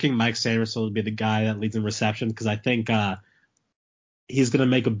 I'm picking Mike Sanders to be the guy that leads in receptions because I think he's going to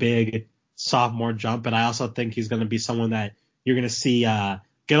make a big sophomore jump, and I also think he's going to be someone that you're going to see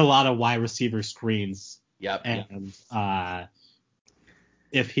get a lot of wide receiver screens. And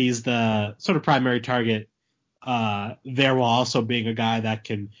if he's the sort of primary target, there while also being a guy that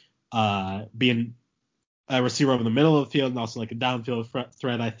can be a receiver over the middle of the field and also like a downfield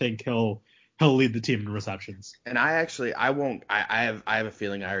threat, I think he'll lead the team in receptions. And I have a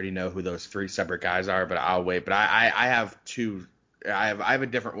feeling I already know who those 3 separate guys are, but I'll wait. But I have 2. I have a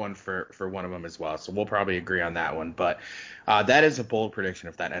different one for one of them as well, so we'll probably agree on that one. But that is a bold prediction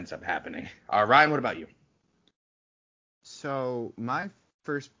if that ends up happening. Ryan, what about you? So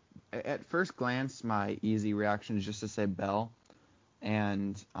at first glance, my easy reaction is just to say Bell,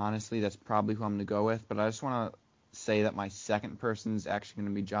 and honestly, that's probably who I'm going to go with. But I just want to say that my second person is actually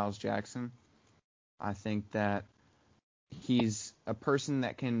going to be Giles Jackson. I think that he's a person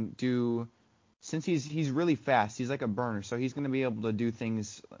that can do, since he's really fast, he's like a burner, so he's going to be able to do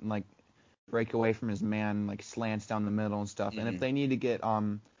things like break away from his man, like slants down the middle and stuff. And if they need to get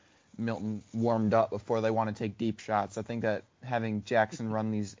Milton warmed up before they want to take deep shots, I think that having Jackson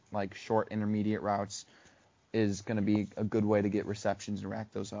run these like short intermediate routes is going to be a good way to get receptions and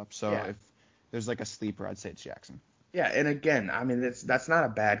rack those up. So if there's like a sleeper, I'd say it's Jackson. Yeah, and again, I mean, that's not a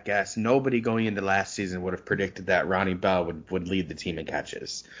bad guess. Nobody going into last season would have predicted that Ronnie Bell would lead the team in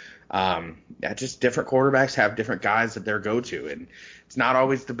catches. Just different quarterbacks have different guys that they're go-to, and it's not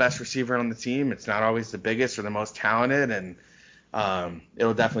always the best receiver on the team. It's not always the biggest or the most talented, and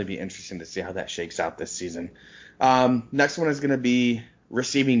it'll definitely be interesting to see how that shakes out this season. Next one is going to be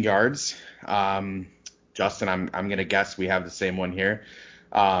receiving yards. Justin, I'm going to guess we have the same one here.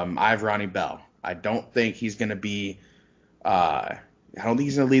 I have Ronnie Bell. I don't think he's going to be I don't think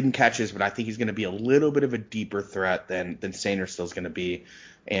he's going to lead in catches, but I think he's going to be a little bit of a deeper threat than Sainristil is going to be.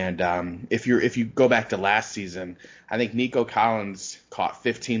 And if you go back to last season, I think Nico Collins caught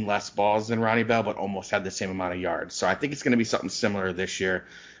 15 less balls than Ronnie Bell, but almost had the same amount of yards. So I think it's going to be something similar this year.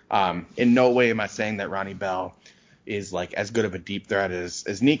 In no way am I saying that Ronnie Bell is like as good of a deep threat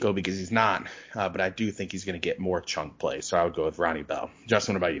as Nico, because he's not. But I do think he's going to get more chunk play. So I would go with Ronnie Bell.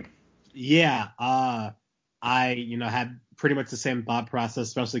 Justin, what about you? Yeah, I had pretty much the same thought process,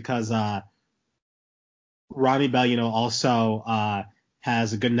 especially because Ronnie Bell, also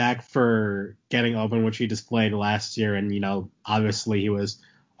has a good knack for getting open, which he displayed last year. And, obviously he was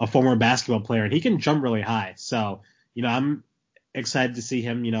a former basketball player and he can jump really high. So, I'm excited to see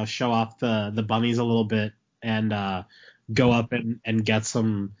him, show off the bunnies a little bit and go up and get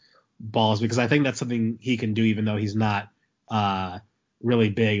some balls, because I think that's something he can do, even though he's not really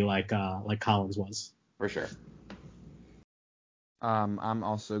big like Collins was. For sure. I'm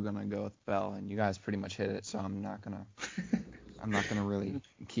also gonna go with Bell, and you guys pretty much hit it, so I'm not gonna really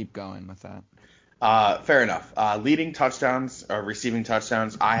keep going with that. Fair enough. Leading touchdowns or receiving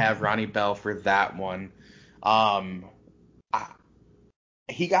touchdowns, I have Ronnie Bell for that one.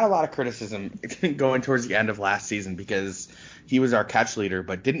 He got a lot of criticism going towards the end of last season because he was our catch leader,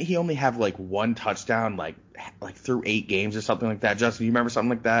 but didn't he only have like one touchdown like through 8 games or something like that? Justin, you remember something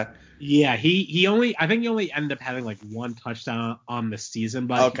like that? Yeah, I think he only ended up having like one touchdown on the season,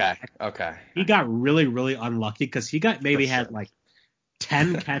 but okay. He got really, really unlucky because he had like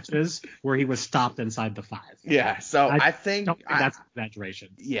 10 catches where he was stopped inside the 5. Yeah, so I think that's an exaggeration.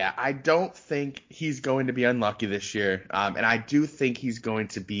 Yeah, I don't think he's going to be unlucky this year, and I do think he's going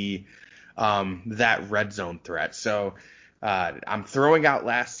to be that red zone threat. So I'm throwing out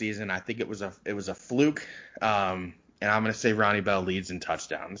last season. I think it was a fluke, and I'm going to say Ronnie Bell leads in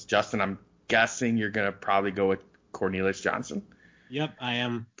touchdowns. Justin, I'm guessing you're going to probably go with Cornelius Johnson. Yep, I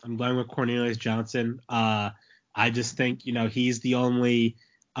am. I'm going with Cornelius Johnson. I just think, he's the only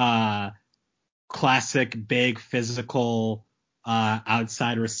classic big physical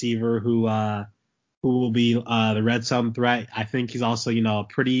outside receiver who will be the red zone threat. I think he's also, a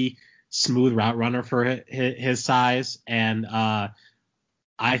pretty smooth route runner for his size. And I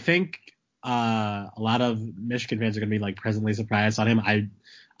think a lot of Michigan fans are going to be like pleasantly surprised on him.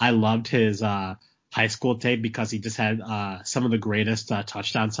 I loved his high school tape because he just had some of the greatest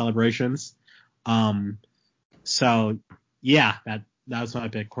touchdown celebrations. So yeah, that was my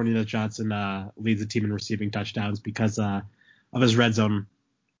pick. Cornelius Johnson leads the team in receiving touchdowns because of his red zone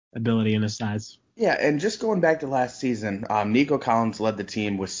ability and his size. Yeah, and just going back to last season, Nico Collins led the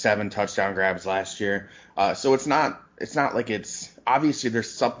team with 7 touchdown grabs last year. So it's not like it's obviously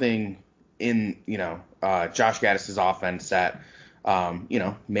there's something in Josh Gaddis's offense that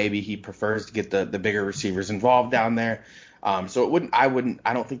maybe he prefers to get the bigger receivers involved down there. So I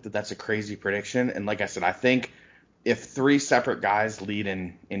don't think that that's a crazy prediction. And like I said, I think if 3 separate guys lead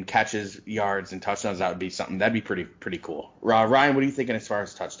in catches, yards, and touchdowns, that'd be pretty cool. Ryan, what are you thinking as far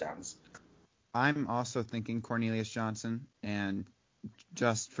as touchdowns? I'm also thinking Cornelius Johnson, and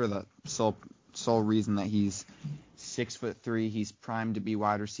just for the sole reason that he's 6'3", he's primed to be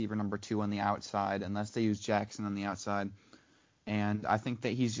wide receiver number 2 on the outside, unless they use Jackson on the outside. And I think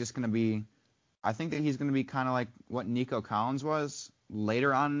that he's going to be kind of like what Nico Collins was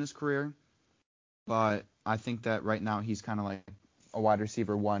later on in his career. But I think that right now he's kind of like a wide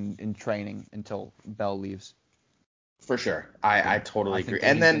receiver 1 in training until Bell leaves. For sure. I totally agree.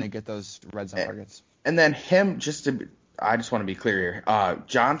 And then he's going to get those red zone targets. And then him, I just want to be clear here.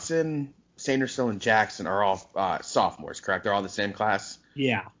 Johnson, Sainristil, and Jackson are all sophomores, correct? They're all the same class?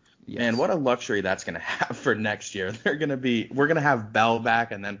 Yeah. Yes. Man, what a luxury that's going to have for next year. We're going to have Bell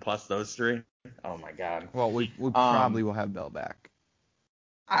back and then plus those 3. Oh my God. Well, we probably will have Bell back.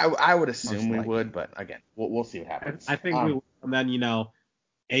 I would assume we likely. would, but again, we'll see what happens. I think we will. And then,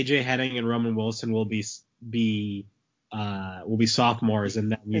 AJ Henning and Roman Wilson will be sophomores,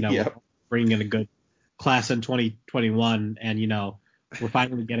 and then Yep. we'll bring in a good class in 2021, and we're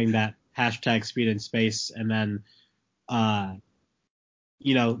finally getting that hashtag speed and space, and then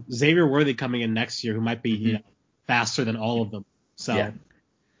Xavier Worthy coming in next year, who might be faster than all of them. So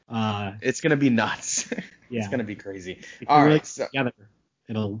yeah. It's gonna be nuts. Yeah. It's gonna be crazy. All right, so together,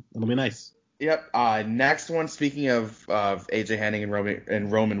 it'll be nice. Yep. Next one. Speaking of AJ Henning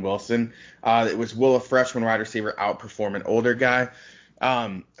and Roman Wilson, it was, will a freshman wide receiver outperform an older guy?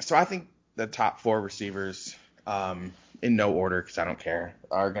 So I think the top 4 receivers, in no order because I don't care,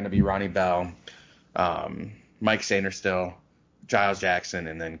 are going to be Ronnie Bell, Mike Sainristil, Giles Jackson,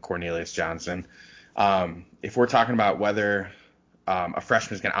 and then Cornelius Johnson. If we're talking about whether a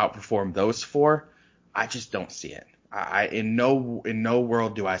freshman is going to outperform those 4, I just don't see it. In no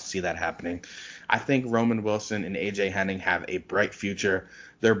world do I see that happening. I think Roman Wilson and AJ Henning have a bright future.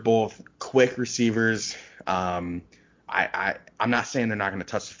 They're both quick receivers. I'm not saying they're not going to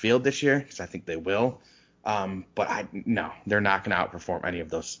touch the field this year, because I think they will. But they're not going to outperform any of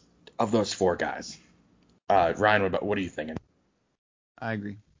those 4 guys. Ryan, what are you thinking? I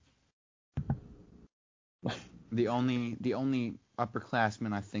agree. The only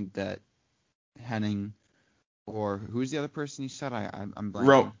upperclassman I think that Henning, or who's the other person you said? I'm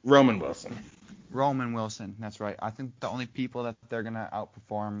blanking. Roman Wilson. Roman Wilson, that's right. I think the only people that they're gonna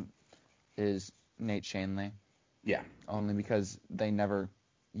outperform is Nate Shanley. Yeah. Only because they never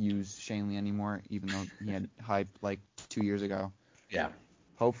use Shanley anymore, even though he had hype like 2 years ago. Yeah.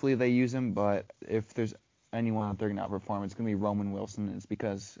 Hopefully they use him, but if there's anyone that they're gonna outperform, it's gonna be Roman Wilson. It's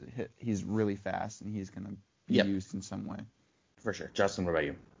because he's really fast and he's gonna be used in some way. For sure. Justin, what about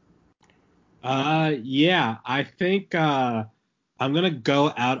you? Yeah, I think I'm gonna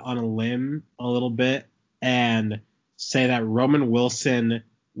go out on a limb a little bit and say that Roman Wilson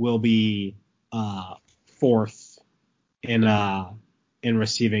will be 4th in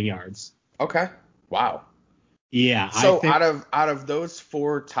receiving yards. Okay. Wow. Yeah. So out of those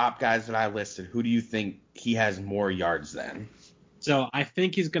 4 top guys that I listed, who do you think he has more yards than? So I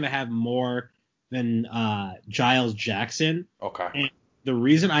think he's gonna have more than Giles Jackson. Okay. And the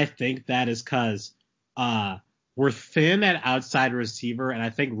reason I think that is because we're thin at outside receiver, and I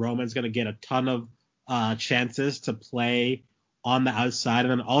think Roman's going to get a ton of chances to play on the outside.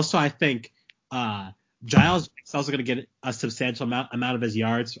 And then also I think Giles is also going to get a substantial amount of his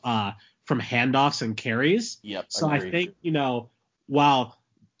yards from handoffs and carries. Yep. So agreed. I think, while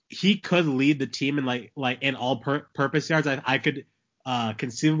he could lead the team in like in all-purpose yards, I could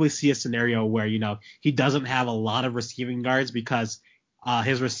conceivably see a scenario where he doesn't have a lot of receiving yards because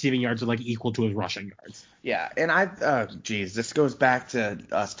his receiving yards are like equal to his rushing yards. Yeah, and this goes back to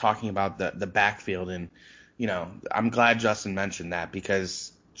us talking about the backfield, and I'm glad Justin mentioned that,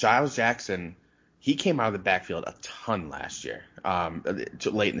 because Giles Jackson, he came out of the backfield a ton last year,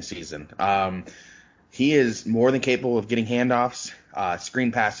 late in the season. He is more than capable of getting handoffs,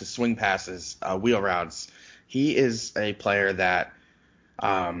 screen passes, swing passes, wheel routes. He is a player that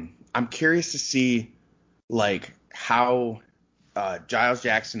I'm curious to see like how Giles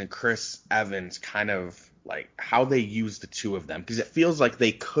Jackson and Chris Evans kind of like how they use the 2 of them, because it feels like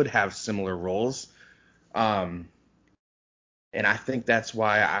they could have similar roles. And I think that's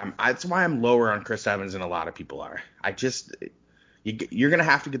why I'm lower on Chris Evans than a lot of people are. You're going to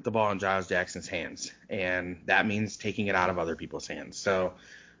have to get the ball in Giles Jackson's hands, and that means taking it out of other people's hands. So,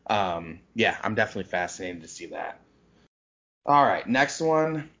 yeah, I'm definitely fascinated to see that. All right, next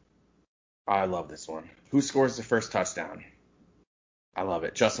one. I love this one. Who scores the first touchdown? I love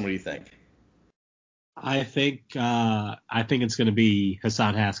it. Justin, what do you think? I think it's going to be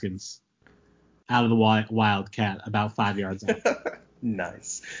Hassan Haskins out of the Wildcat, about 5 yards out.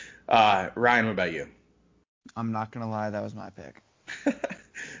 Nice. Ryan, what about you? I'm not gonna lie, that was my pick.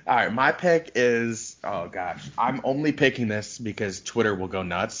 All right, my pick is, oh gosh, I'm only picking this because Twitter will go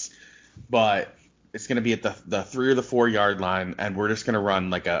nuts, but it's going to be at the 3 or the 4 yard line, and we're just going to run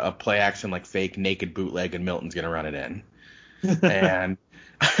like a play action, like fake naked bootleg, and Milton's going to run it in. And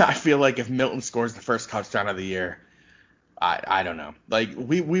I feel like if Milton scores the first touchdown of the year, I don't know. Like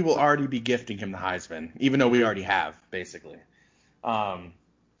we will already be gifting him the Heisman, even though we already have, basically.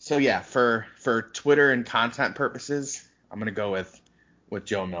 So yeah, for Twitter and content purposes, I'm gonna go with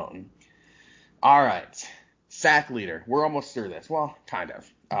Joe Milton. All right, sack leader. We're almost through this. Well, kind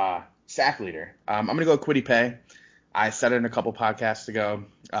of. Sack leader. I'm gonna go with Kwity Paye. I said it in a couple podcasts ago.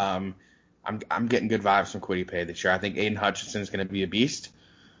 I'm getting good vibes from Kwity Paye this year. I think Aiden Hutchinson is going to be a beast,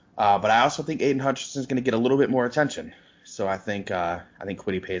 but I also think Aiden Hutchinson is going to get a little bit more attention. so I think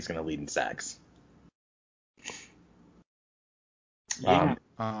Kwity Paye is going to lead in sacks. Yeah.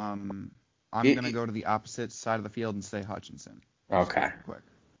 I'm gonna go to the opposite side of the field and say Hutchinson. Okay. Quick.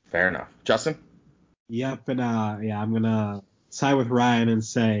 Fair enough. Justin? Yep, and I'm gonna side with Ryan and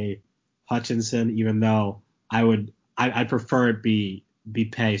say Hutchinson, even though I'd prefer it be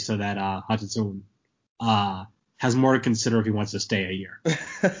Paye so that Hutchinson has more to consider if he wants to stay a year.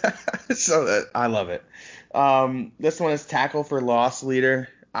 So I love it. This one is tackle for loss leader.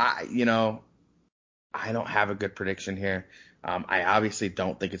 I don't have a good prediction here. I obviously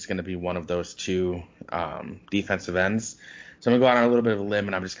don't think it's going to be one of those two defensive ends. So I'm going to go out on a little bit of a limb,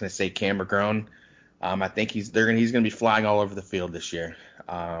 and I'm just going to say Cam McGrone. I think he's going to be flying all over the field this year.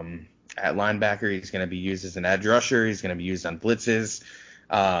 At linebacker, he's going to be used as an edge rusher. He's going to be used on blitzes.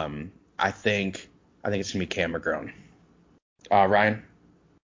 I think it's going to be Cam McGrone. Ryan?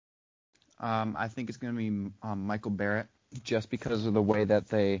 I think it's going to be Michael Barrett, just because of the way that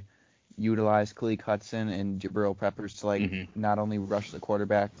they utilize Khaleke Hudson and Jabril Peppers to not only rush the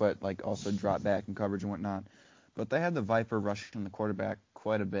quarterback, but also drop back in coverage and whatnot. But they had the Viper rushing the quarterback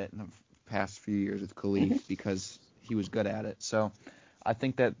quite a bit in the past few years with Khaleke because he was good at it. So I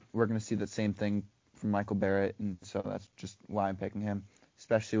think that we're going to see the same thing from Michael Barrett, and so that's just why I'm picking him,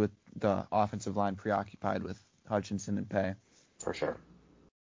 especially with the offensive line preoccupied with Hutchinson and Paye. For sure.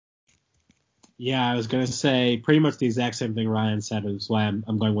 Yeah, I was going to say pretty much the exact same thing Ryan said, is why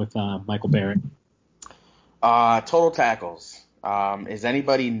I'm going with Michael Barrett. Total tackles. Is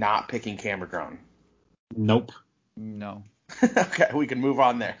anybody not picking Cam McGrone? Nope. No. Okay, we can move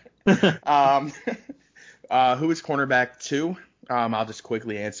on there. Who is cornerback 2? I'll just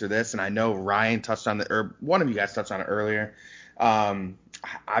quickly answer this, and I know Ryan touched on or one of you guys touched on it earlier.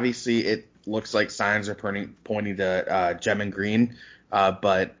 Obviously, it looks like signs are pointing to Gemon Green,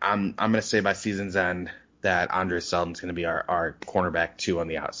 but I'm going to say by season's end that Andre Seldon's going to be our cornerback 2 on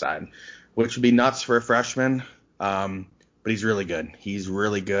the outside, which would be nuts for a freshman, but he's really good. He's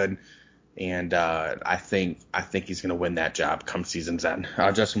really good. And I think he's going to win that job come season's end.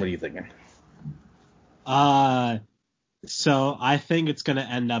 Justin, what are you thinking? So I think it's going to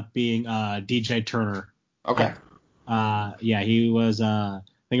end up being DJ Turner. Okay. He was I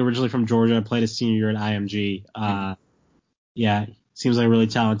think originally from Georgia, played his senior year at IMG. Seems like a really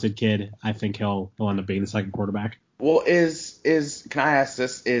talented kid. I think he'll end up being the second quarterback. Well, can I ask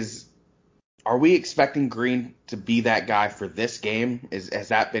this? Are we expecting Green to be that guy for this game? Has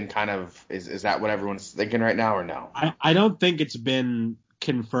that been is that what everyone's thinking right now or no? I don't think it's been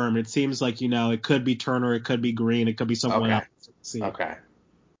confirmed. It seems like, it could be Turner, it could be Green, it could be someone else. See. Okay.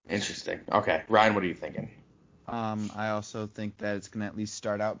 Interesting. Okay. Ryan, what are you thinking? I also think that it's going to at least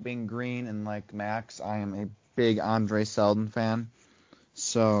start out being Green, and like Max, I am a big Andre Seldon fan.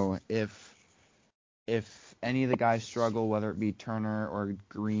 So if any of the guys struggle, whether it be Turner or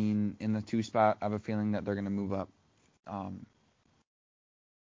Green in the 2 spot, I have a feeling that they're going to move up.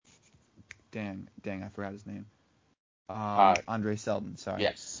 Dang, I forgot his name. Andre Seldon, sorry.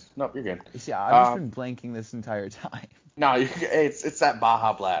 Yes. Nope, you're good. You see, I've just been blanking this entire time. No, it's that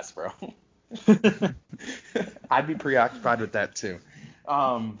Baja Blast, bro. I'd be preoccupied with that too.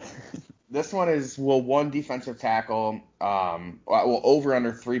 This one is, will one defensive tackle, over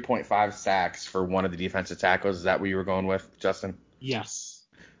under 3.5 sacks for one of the defensive tackles? Is that what you were going with, Justin? Yes.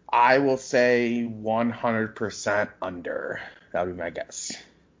 I will say 100% under. That would be my guess.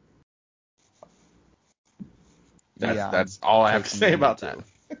 That's all I have to say about that.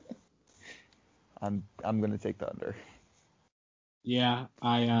 I'm going to take the under. Yeah,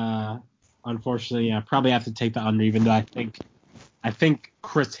 I unfortunately probably have to take the under, even though I think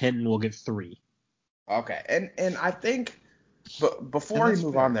Chris Hinton will get 3. Okay, and I think, but before we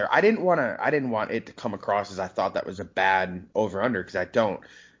move on there, I didn't want it to come across as I thought that was a bad over under, because I don't.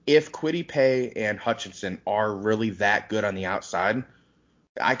 If Kwity Paye and Hutchinson are really that good on the outside,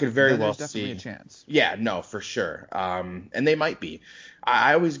 I could very well see. There's definitely a chance. Yeah, no, for sure. And they might be.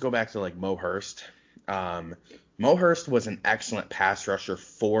 I always go back to like Mo Hurst. Mo Hurst was an excellent pass rusher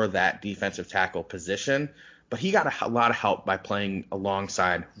for that defensive tackle position, but he got a lot of help by playing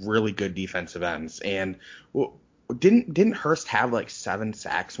alongside really good defensive ends. And didn't Hurst have like 7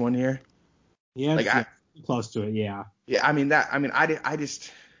 sacks one year? Yeah, close to it. Yeah. Yeah, I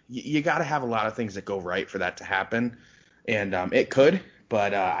just you got to have a lot of things that go right for that to happen, and it could,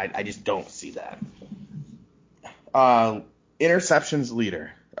 but I just don't see that. Interceptions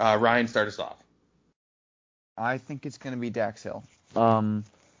leader. Ryan, start us off. I think it's going to be Dax Hill.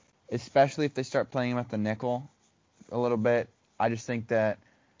 Especially if they start playing him at the nickel a little bit. I just think that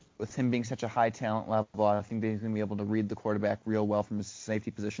with him being such a high talent level, I think that he's going to be able to read the quarterback real well from his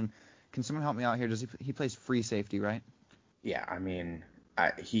safety position. Can someone help me out here? He plays free safety, right? Yeah, I mean,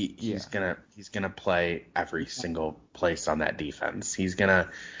 Yeah. he's gonna play every single place on that defense. He's So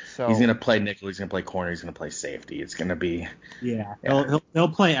gonna play nickel. He's gonna play corner. He's gonna play safety. It's gonna be Yeah, yeah. he'll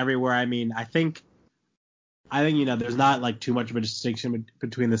play everywhere. I mean, I think there's not like too much of a distinction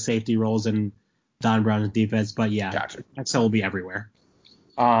between the safety roles and Don Brown's defense, but yeah, Gotcha. Excel will be everywhere.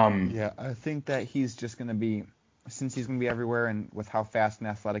 yeah, I think that he's just going to be, since he's going to be everywhere and with how fast and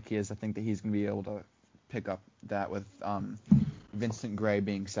athletic he is, I think that he's going to be able to pick up that with Vincent Gray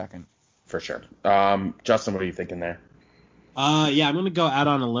being second. For sure. Justin, what are you thinking there? Yeah, I'm gonna go out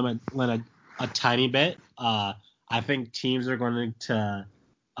on a limit a tiny bit. I think teams are going to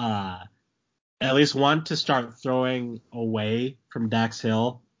uh at least want to start throwing away from Dax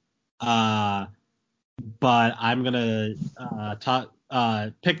Hill. Uh, but I'm gonna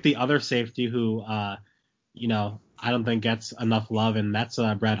pick the other safety who I don't think gets enough love, and that's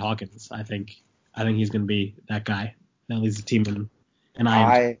Brad Hawkins. I think he's gonna be that guy that leads the team and I am.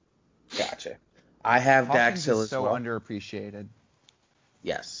 I gotcha. I have Dax Hawkins Hill is as so well. underappreciated.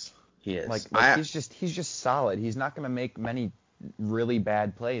 Yes, he Like is. he's just solid. He's not going to make many really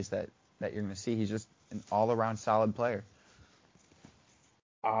bad plays that you're going to see. He's just an all-around solid player.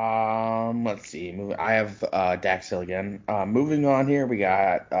 Let's see. I have Dax Hill again. Moving on here, we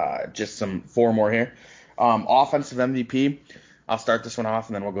got just four more here. Offensive MVP. I'll start this one off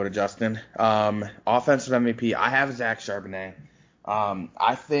and then we'll go to Justin. Offensive MVP. I have Zach Charbonnet.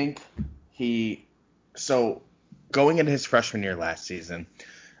 I think so going into his freshman year last season,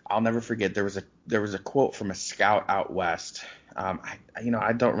 I'll never forget there was a quote from a scout out west. I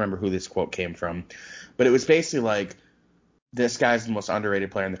don't remember who this quote came from, but it was basically like, this guy's the most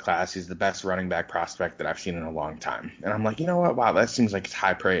underrated player in the class. He's the best running back prospect that I've seen in a long time. And I'm like, you know what? Wow, that seems like it's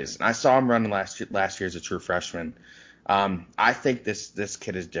high praise. And I saw him running last year as a true freshman. I think this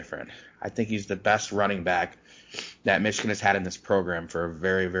kid is different. I think he's the best running back that Michigan has had in this program for a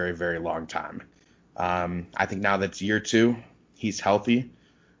very, very, very long time. I think now that's year two, he's healthy.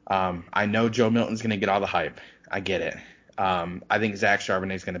 I know Joe Milton's going to get all the hype. I get it. I think Zach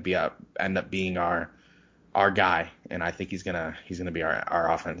Charbonnet is going to end up being our guy, and I think he's gonna be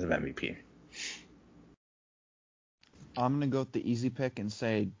our offensive MVP. I'm going to go with the easy pick and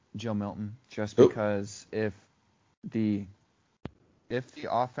say Joe Milton, just Who? because the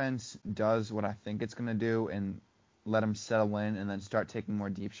offense does what I think it's going to do and let him settle in and then start taking more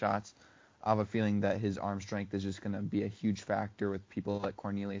deep shots, I have a feeling that his arm strength is just going to be a huge factor with people like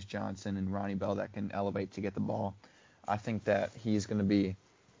Cornelius Johnson and Ronnie Bell that can elevate to get the ball. I think that he's going to be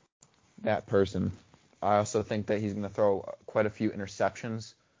that person. I also think that he's going to throw quite a few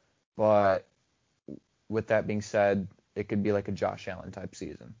interceptions, but with that being said, it could be like a Josh Allen type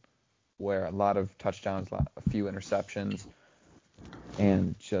season where a lot of touchdowns, a few interceptions,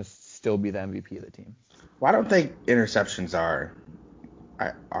 and just still be the MVP of the team. Well, I don't think interceptions are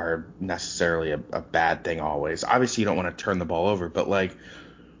necessarily a bad thing always. Obviously, you don't want to turn the ball over, but like,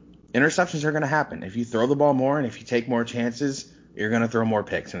 interceptions are going to happen. If you throw the ball more and if you take more chances, you're going to throw more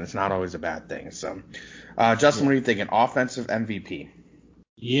picks, and it's not always a bad thing. So, Justin, what are you thinking? Offensive MVP.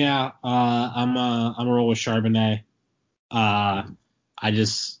 Yeah, I'm a roll with Charbonnet. I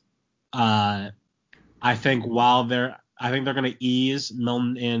just I think I think they're gonna ease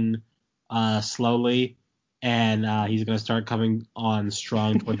Milton in slowly, and he's gonna start coming on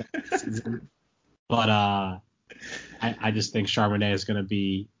strong toward the end of the season. But I just think Charbonnet is gonna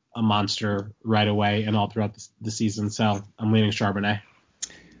be a monster right away and all throughout the season. So I'm leaning Charbonnet.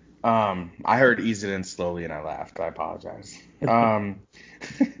 I heard ease it in slowly and I laughed. I apologize.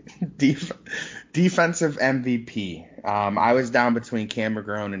 Defensive MVP. I was down between Cam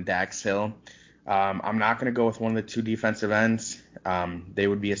McGrone and Dax Hill. I'm not going to go with one of the two defensive ends. They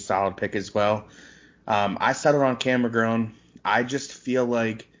would be a solid pick as well. I settled on Cam McGrone. I just feel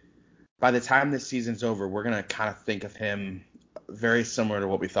like by the time this season's over, we're going to kind of think of him very similar to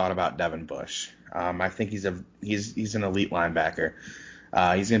what we thought about Devin Bush. I think he's an elite linebacker.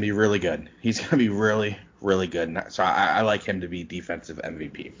 He's going to be really good. He's going to be really, really good. So I like him to be defensive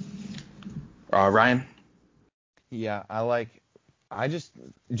MVP. Ryan? Yeah, I just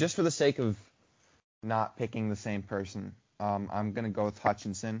for the sake of not picking the same person, I'm going to go with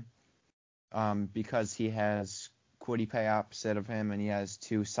Hutchinson because he has Kwity Paye opposite of him, and he has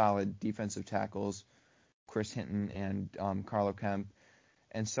two solid defensive tackles, Chris Hinton and Carlo Kemp.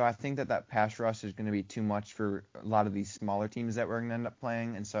 And so I think that pass rush is going to be too much for a lot of these smaller teams that we're going to end up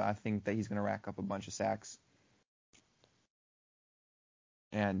playing. And so I think that he's going to rack up a bunch of sacks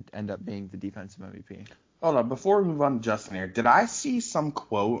and end up being the defensive MVP. Hold on. Before we move on to Justin here, did I see some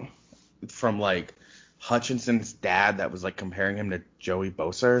quote from like Hutchinson's dad that was like comparing him to Joey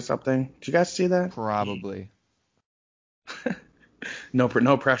Bosa or something? Did you guys see that? Probably.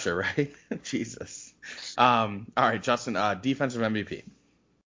 No pressure, right? Jesus. All right, Justin. Defensive MVP.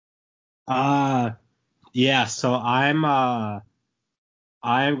 Yeah. So I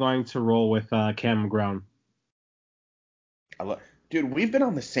am going to roll with Cam Brown. Dude, we've been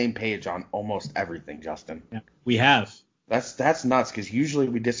on the same page on almost everything, Justin. Yeah, we have. That's nuts because usually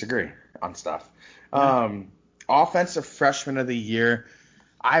we disagree on stuff. Yeah. Offensive freshman of the year.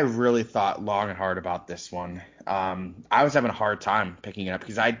 I really thought long and hard about this one. I was having a hard time picking it up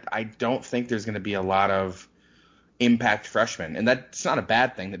because I don't think there's going to be a lot of impact freshmen, and that's not a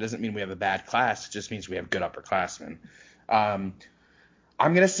bad thing. That doesn't mean we have a bad class. It just means we have good upperclassmen. I'm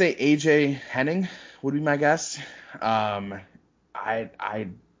gonna say AJ Henning would be my guess. I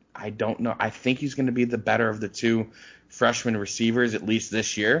don't know. I think he's going to be the better of the two freshman receivers, at least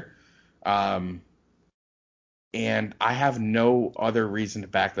this year. And I have no other reason to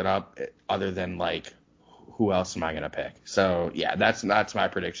back that up other than like, who else am I going to pick? So yeah, that's my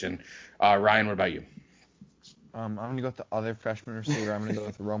prediction. Ryan, what about you? I'm gonna go with the other freshman receiver. I'm gonna go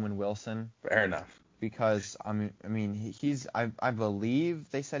with Roman Wilson. Fair enough. Because I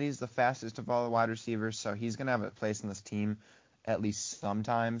believe they said he's the fastest of all the wide receivers, so he's gonna have a place in this team at least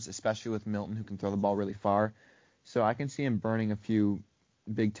sometimes, especially with Milton, who can throw the ball really far. So I can see him burning a few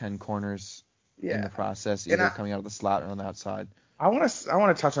Big Ten corners in the process, either coming out of the slot or on the outside. I want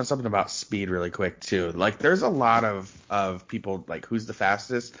to touch on something about speed really quick too. Like, there's a lot of people like, who's the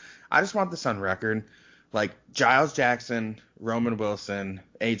fastest. I just want this on record. Like, Giles Jackson, Roman Wilson,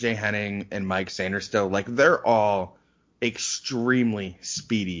 AJ Henning, and Mike Sainristil, like, they're all extremely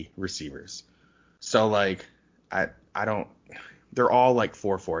speedy receivers. So like, I don't. They're all like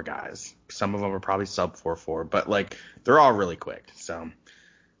 4.4 guys. Some of them are probably sub 4.4, but like, they're all really quick. So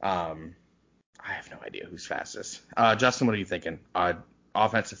I have no idea who's fastest. Justin, what are you thinking?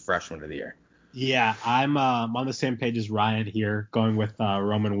 Offensive freshman of the year. Yeah, I'm on the same page as Ryan here, going with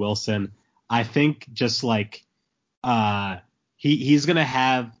Roman Wilson. I think just like he's gonna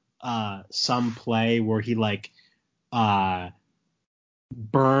have some play where he like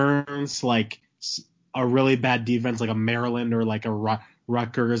burns like a really bad defense like a Maryland or like a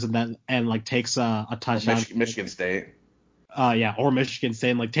Rutgers and like takes a touchdown. Michigan State. Yeah, or Michigan State,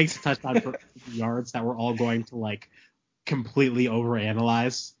 and like takes a touchdown for yards that we're all going to like completely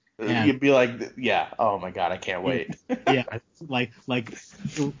overanalyze. And you'd be like, yeah, oh my god, I can't wait. Yeah, like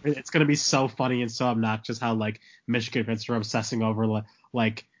it's gonna be so funny and so obnoxious how like Michigan fans are obsessing over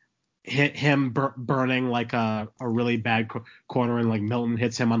like him burning like a really bad corner, and like Milton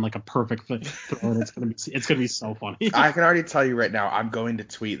hits him on like a perfect throw, and it's gonna be so funny. I can already tell you right now, I'm going to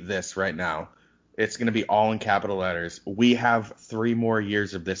tweet this right now. It's going to be all in capital letters. We have 3 more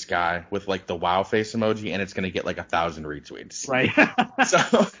years of this guy with like the wow face emoji, and it's going to get like 1,000 retweets. Right.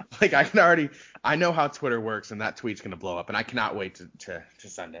 So like, I know how Twitter works, and that tweet's going to blow up, and I cannot wait to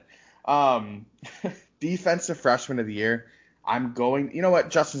send it. Defensive freshman of the year. You know what,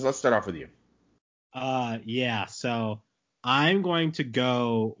 Justin, let's start off with you. Yeah. So I'm going to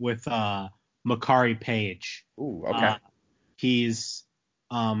go with Makari Page. Ooh, okay. He's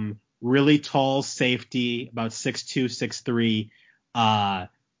really tall safety, about 6'2", 6'3",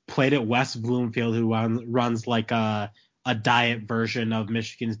 played at West Bloomfield, who runs like a diet version of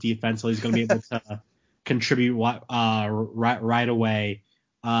Michigan's defense, so he's going to be able to contribute right away.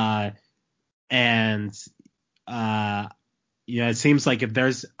 And it seems like if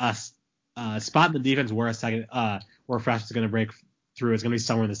there's a spot in the defense where where Fresh is going to break through, it's going to be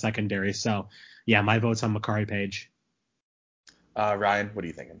somewhere in the secondary. So yeah, my vote's on Makari Page. Ryan, what are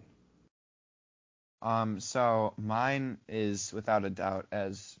you thinking? So mine is, without a doubt,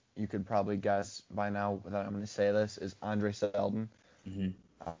 as you could probably guess by now that I'm going to say this, is Andre Seldon. Mm-hmm.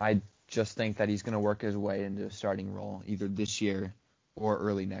 I just think that he's going to work his way into a starting role either this year or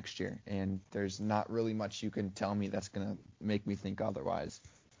early next year, and there's not really much you can tell me that's going to make me think otherwise.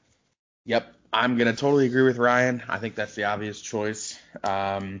 Yep, I'm going to totally agree with Ryan. I think that's the obvious choice.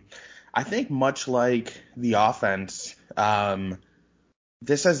 I think much like the offense,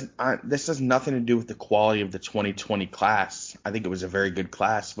 this has nothing to do with the quality of the 2020 class. I think it was a very good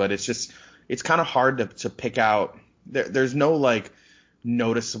class, but it's kind of hard to pick out. There's no like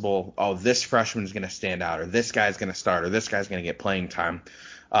noticeable, oh, this freshman is going to stand out, or this guy's going to start, or this guy's going to get playing time.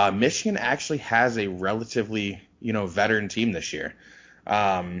 Michigan actually has a relatively veteran team this year,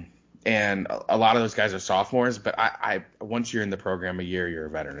 and a lot of those guys are sophomores. But I once you're in the program a year, you're a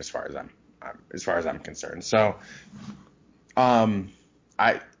veteran as far as I'm concerned. So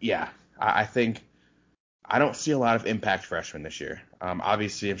I think I don't see a lot of impact freshmen this year.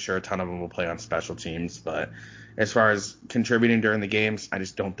 Obviously, I'm sure a ton of them will play on special teams, but as far as contributing during the games, I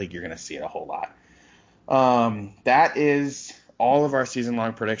just don't think you're going to see it a whole lot. That is all of our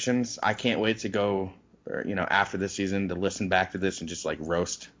season-long predictions. I can't wait to go, after this season to listen back to this and just like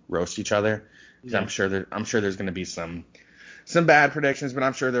roast each other. Because I'm sure there's going to be some bad predictions, but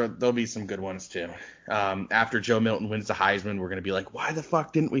I'm sure there'll be some good ones too. After Joe Milton wins the Heisman, we're going to be like, why the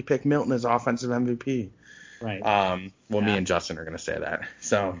fuck didn't we pick Milton as offensive MVP? Right. Me and Justin are going to say that.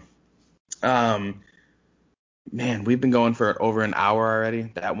 So, man, we've been going for over an hour already.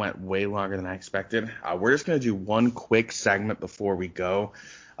 That went way longer than I expected. We're just going to do one quick segment before we go.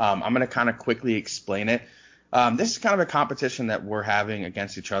 I'm going to kind of quickly explain it. This is kind of a competition that we're having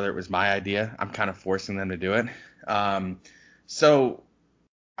against each other. It was my idea. I'm kind of forcing them to do it. So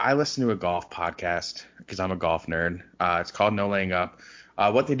I listen to a golf podcast because I'm a golf nerd. It's called No Laying Up.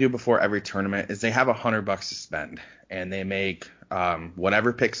 What they do before every tournament is they have $100 to spend, and they make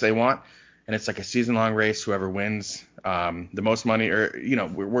whatever picks they want. And it's like a season-long race. Whoever wins the most money, or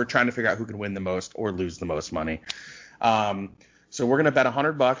we're trying to figure out who can win the most or lose the most money. So we're gonna bet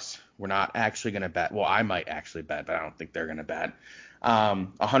 $100. We're not actually gonna bet. Well, I might actually bet, but I don't think they're gonna bet.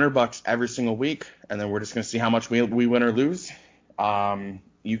 $100 every single week, and then we're just gonna see how much we win or lose.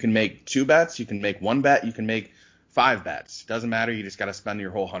 You can make 2 bets. You can make 1 bet. You can make 5 bets. Doesn't matter. You just gotta spend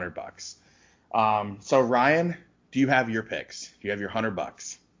your whole $100. So Ryan, do you have your picks? Do you have your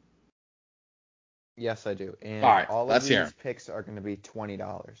 $100? Yes, I do. And All right, all let's of hear these 'em. picks are going to be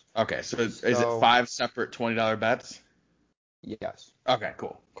 $20. Okay, so is it 5 separate $20 bets? Yes. Okay,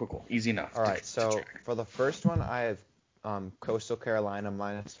 cool. Easy enough. All right, so for the first one, I have Coastal Carolina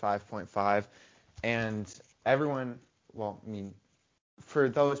minus 5.5. And everyone, well, I mean, for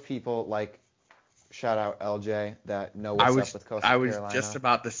those people, like, shout out LJ that know what's up with Coastal Carolina. I was just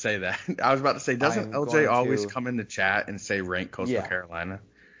about to say that. I was about to say, doesn't LJ always come in the chat and say rank Coastal Carolina?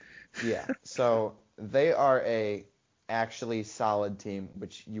 Yeah, so they are a actually solid team,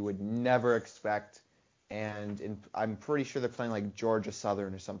 which you would never expect. And I'm pretty sure they're playing like Georgia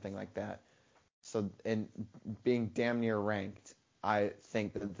Southern or something like that. So, and being damn near ranked, I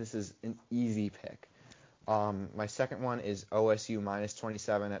think that this is an easy pick. My second one is OSU minus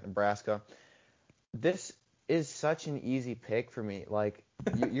 27 at Nebraska. This is such an easy pick for me. Like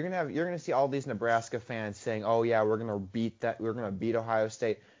you're gonna see all these Nebraska fans saying, "Oh yeah, we're gonna beat Ohio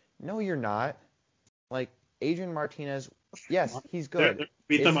State." No, you're not. Like Adrian Martinez, yes, he's good.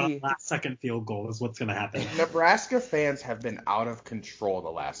 Beat them on a last-second field goal is what's gonna happen. Nebraska fans have been out of control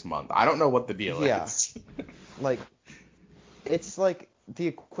the last month. I don't know what the deal is. Like it's like the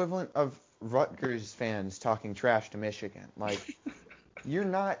equivalent of Rutgers fans talking trash to Michigan. Like you're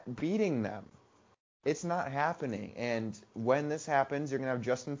not beating them. It's not happening. And when this happens, you're gonna have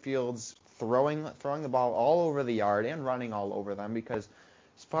Justin Fields throwing the ball all over the yard and running all over them because,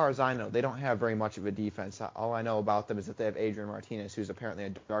 as far as I know, they don't have very much of a defense. All I know about them is that they have Adrian Martinez, who's apparently a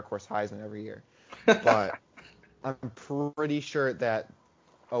dark horse Heisman every year. But I'm pretty sure that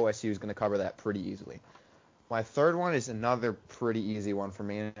OSU is going to cover that pretty easily. My third one is another pretty easy one for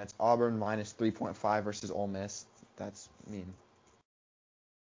me, and that's Auburn minus 3.5 versus Ole Miss.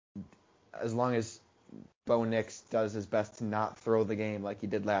 As long as Bo Nix does his best to not throw the game like he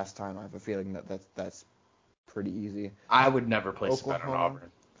did last time, I have a feeling that's pretty easy. I would never place a bet on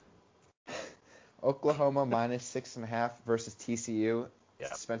Auburn. Oklahoma minus 6.5 versus TCU.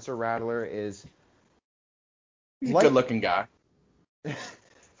 Yeah. Spencer Rattler is a good-looking guy.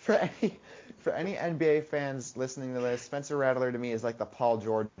 For any NBA fans listening to this, Spencer Rattler to me is like the Paul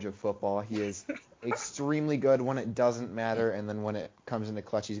George of football. He is extremely good when it doesn't matter, and then when it comes into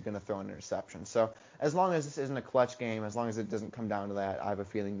clutch, he's going to throw an interception. So as long as this isn't a clutch game, as long as it doesn't come down to that, I have a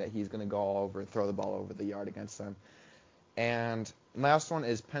feeling that he's going to go all over and throw the ball over the yard against them. And last one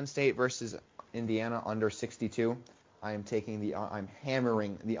is Penn State versus Indiana under 62. I'm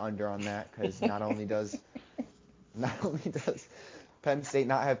hammering the under on that because not only does Penn State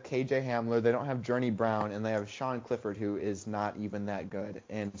not have KJ Hamler, they don't have Journey Brown, and they have Sean Clifford, who is not even that good.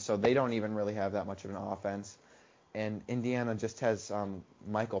 And so they don't even really have that much of an offense. And Indiana just has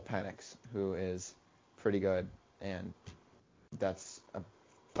Michael Penix, who is pretty good, and that's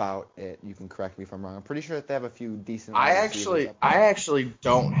about it. You can correct me if I'm wrong. I'm pretty sure that they have a few decent. I actually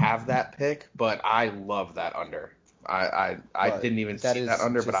don't have that pick, but I love that under. I didn't even see that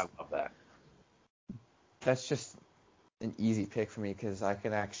under, but I love that. That's just an easy pick for me because I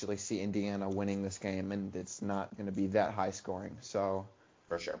can actually see Indiana winning this game, and it's not going to be that high scoring. So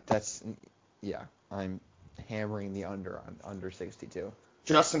for sure, I'm hammering the under 62.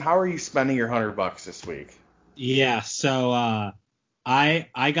 Justin, how are you spending your $100 this week? Yeah, so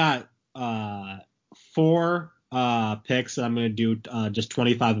I got 4 picks. I'm gonna do just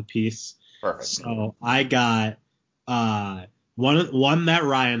 25 apiece. Perfect. So I got one that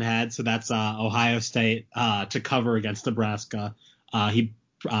Ryan had, so that's Ohio State to cover against Nebraska. He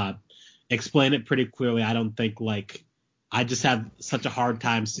explained it pretty clearly. I don't think I just have such a hard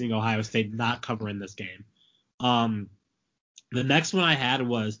time seeing Ohio State not covering this game. The next one I had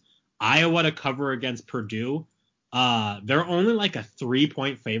was Iowa to cover against Purdue. They're only like a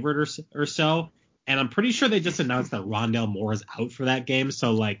 3-point favorite or so, and I'm pretty sure they just announced that Rondale Moore is out for that game.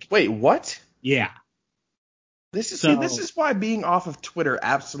 So wait, what? Yeah. This is why being off of Twitter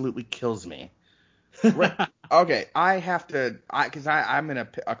absolutely kills me. Right. Okay, I have to, because I'm in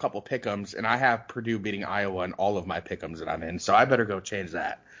a couple pick'ems, and I have Purdue beating Iowa in all of my pick'ems that I'm in, so I better go change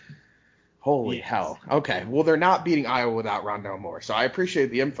that. Holy hell. Okay, well, they're not beating Iowa without Rondale Moore, so I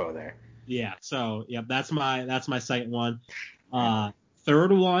appreciate the info there. Yeah, so, that's my second one.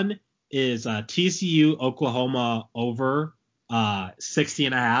 Third one is TCU Oklahoma over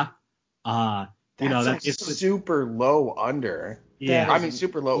 60.5. That's a super low under. Yeah,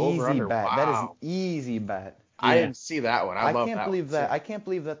 super low over under. Bet. Wow. That is an easy bet. I didn't see that one. I love can't that believe one. that. I can't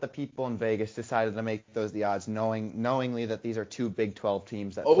believe that the people in Vegas decided to make those the odds, knowingly that these are two Big 12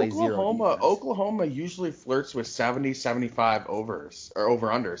 teams that play zero defense. Oklahoma usually flirts with 70, 75 overs or over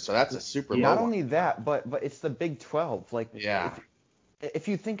unders, so that's a super low. Not only that, but it's the Big 12. If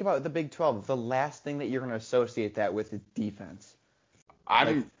you think about the Big 12, the last thing that you're going to associate that with is defense.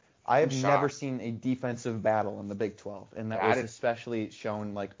 I have never seen a defensive battle in the Big 12, and that was especially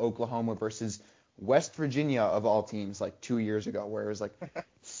shown Oklahoma versus West Virginia of all teams 2 years ago, where it was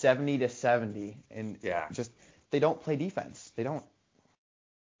 70-70, and just they don't play defense. They don't.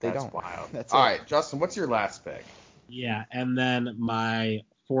 That's wild. All right, Justin, what's your last pick? Yeah, and then my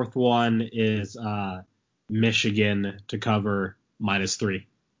fourth one is Michigan to cover -3.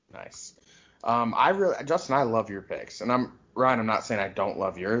 Nice. Justin, I love your picks, and Ryan, I'm not saying I don't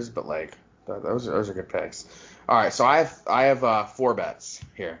love yours, but those are good picks. All right, so I have 4 bets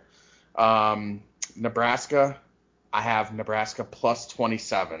here. Nebraska, I have Nebraska plus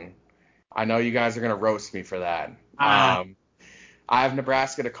 27. I know you guys are gonna roast me for that. I have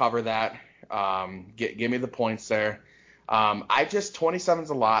Nebraska to cover that. Give me the points there. 27's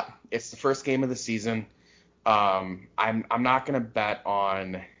a lot. It's the first game of the season. I'm not gonna bet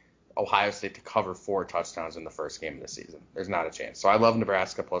on Ohio State to cover 4 touchdowns in the first game of the season. There's not a chance. So I love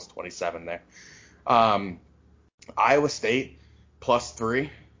Nebraska plus 27 there. Iowa State plus 3.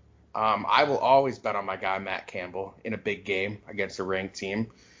 I will always bet on my guy Matt Campbell in a big game against a ranked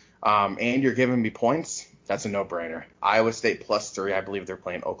team. And you're giving me points. That's a no-brainer. Iowa State plus 3. I believe they're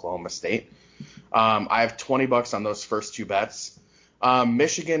playing Oklahoma State. I have $20 on those first 2 bets.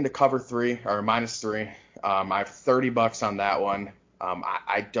 Michigan to cover 3 or -3. I have $30 on that one.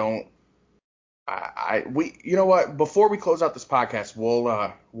 You know what? Before we close out this podcast,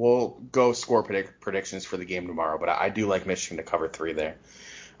 we'll go score predictions for the game tomorrow. But I do like Michigan to cover 3 there.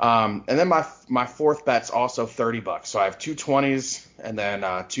 And then my fourth bet's also $30. So I have 2 20s and then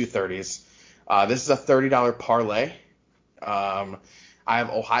 2 30s. This is a $30 parlay. I have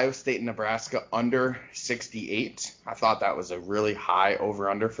Ohio State and Nebraska under 68. I thought that was a really high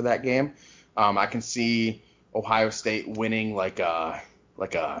over/under for that game. I can see Ohio State winning like a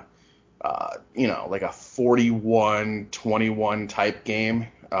 41-21 type game,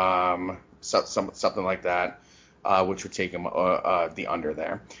 something like that, which would take them the under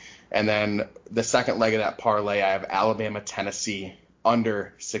there. And then the second leg of that parlay, I have Alabama, Tennessee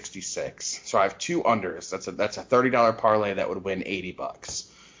under 66. So I have 2 unders. That's a $30 parlay that would win $80.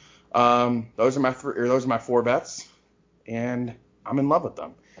 Those are my 4 bets, and I'm in love with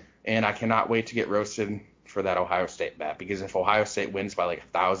them. And I cannot wait to get roasted for that Ohio State bet, because if Ohio State wins by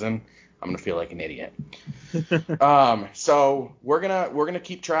 1,000, I'm gonna feel like an idiot. So we're gonna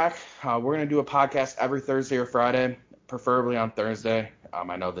keep track. We're gonna do a podcast every Thursday or Friday, preferably on Thursday.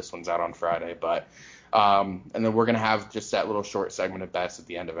 I know this one's out on Friday, but and then we're gonna have just that little short segment of bets at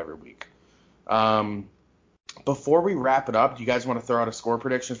the end of every week. Before we wrap it up, do you guys want to throw out a score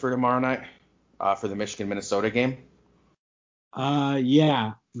prediction for tomorrow night for the Michigan-Minnesota game?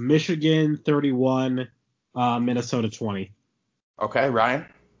 Yeah, Michigan 31, Minnesota 20. Okay, Ryan?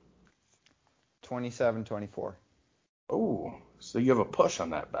 27-24. Oh, so you have a push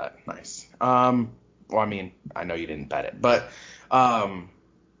on that bet. Nice. Well, I mean, I know you didn't bet it, but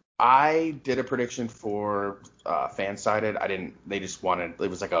I did a prediction for Fansided. I didn't. They just wanted. It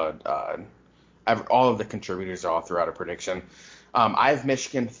was like all of the contributors all threw out a prediction. I have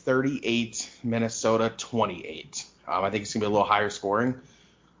Michigan 38, Minnesota 28. I think it's gonna be a little higher scoring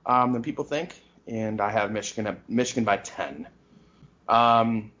than people think, and I have Michigan by 10.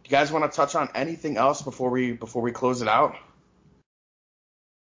 You guys want to touch on anything else before we close it out?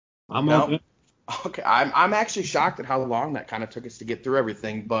 I'm open. Okay, I'm actually shocked at how long that kind of took us to get through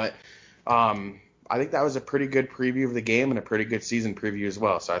everything, but I think that was a pretty good preview of the game and a pretty good season preview as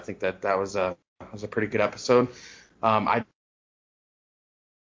well. So I think that was a pretty good episode. I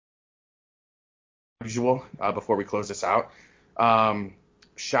usual before we close this out.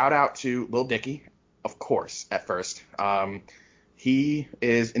 Shout out to Lil Dicky, of course, at first. He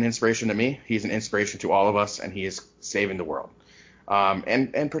is an inspiration to me. He's an inspiration to all of us, and he is saving the world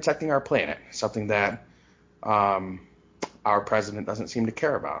and protecting our planet, something that our president doesn't seem to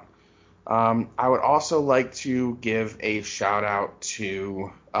care about. I would also like to give a shout out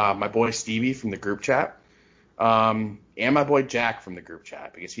to my boy Stevie from the group chat. And my boy Jack from the group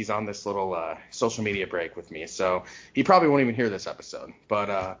chat, because he's on this little social media break with me. So he probably won't even hear this episode.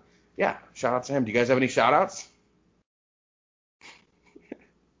 But yeah, shout out to him. Do you guys have any shout outs?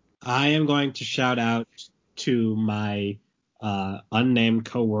 I am going to shout out to my unnamed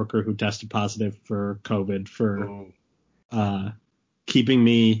coworker who tested positive for COVID for keeping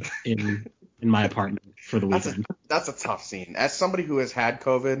me in my apartment for the weekend. That's a tough scene. As somebody who has had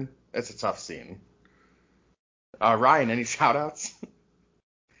COVID, it's a tough scene. Ryan, any shout outs?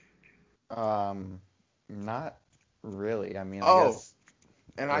 Not really. I mean, Oh, I guess.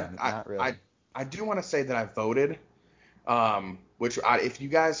 And Yeah, not really. I do want to say that I voted, if you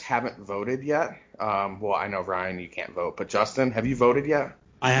guys haven't voted yet, well, I know, Ryan, you can't vote, but Justin, have you voted yet?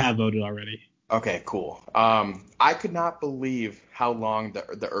 I have voted already. Okay, cool. I could not believe how long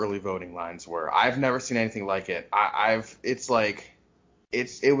the early voting lines were. I've never seen anything like it.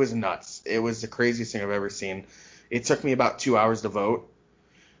 It was nuts. It was the craziest thing I've ever seen. It took me about 2 hours to vote.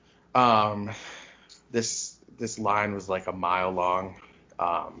 This line was like a mile long.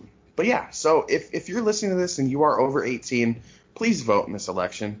 But yeah, so if you're listening to this and you are over 18, please vote in this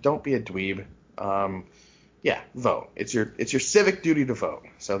election. Don't be a dweeb. Yeah, vote. It's your civic duty to vote.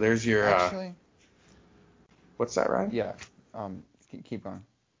 So there's your. Actually. What's that, Ryan? Yeah. Keep going.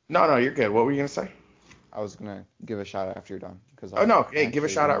 No, you're good. What were you gonna say? I was gonna give a shout out after you're done Oh no, hey, give a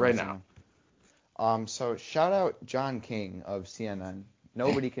shout out right now. So shout out John King of CNN.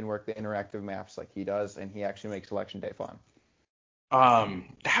 Nobody can work the interactive maps like he does, and he actually makes election day fun.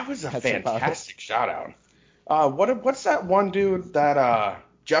 That was a That's fantastic shout out. What's that one dude that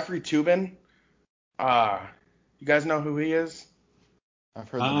Jeffrey Toobin? You guys know who he is? I've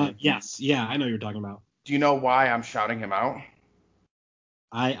heard the name. Yes, yeah, I know you're talking about. Do you know why I'm shouting him out?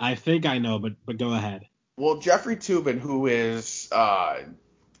 I think I know, but go ahead. Well, Jeffrey Toobin, who is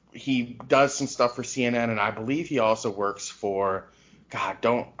he does some stuff for CNN, and I believe he also works for, God,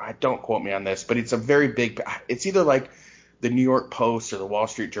 don't quote me on this, but it's a very big. It's either like the New York Post or the Wall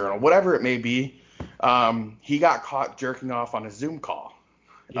Street Journal, whatever it may be. He got caught jerking off on a Zoom call.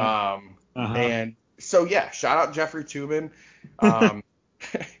 Yeah. And so yeah, shout out Jeffrey Toobin.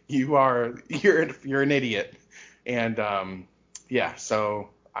 You're an idiot, and yeah, so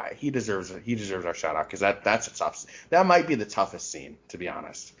he deserves it. He deserves our shout out, because that's a tough. That might be the toughest scene, to be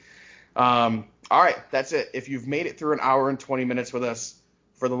honest. All right, that's it. If you've made it through an hour and 20 minutes with us,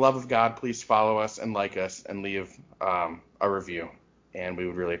 for the love of God, please follow us and like us and leave a review, and we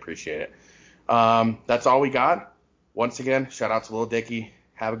would really appreciate it. That's all we got. Once again, shout out to Lil Dicky.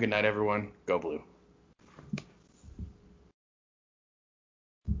 Have a good night, everyone. Go Blue.